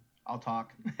 I'll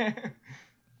talk.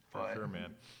 For but sure,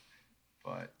 man.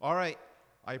 but All right.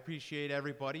 I appreciate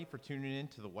everybody for tuning in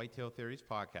to the Whitetail Theories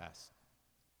podcast.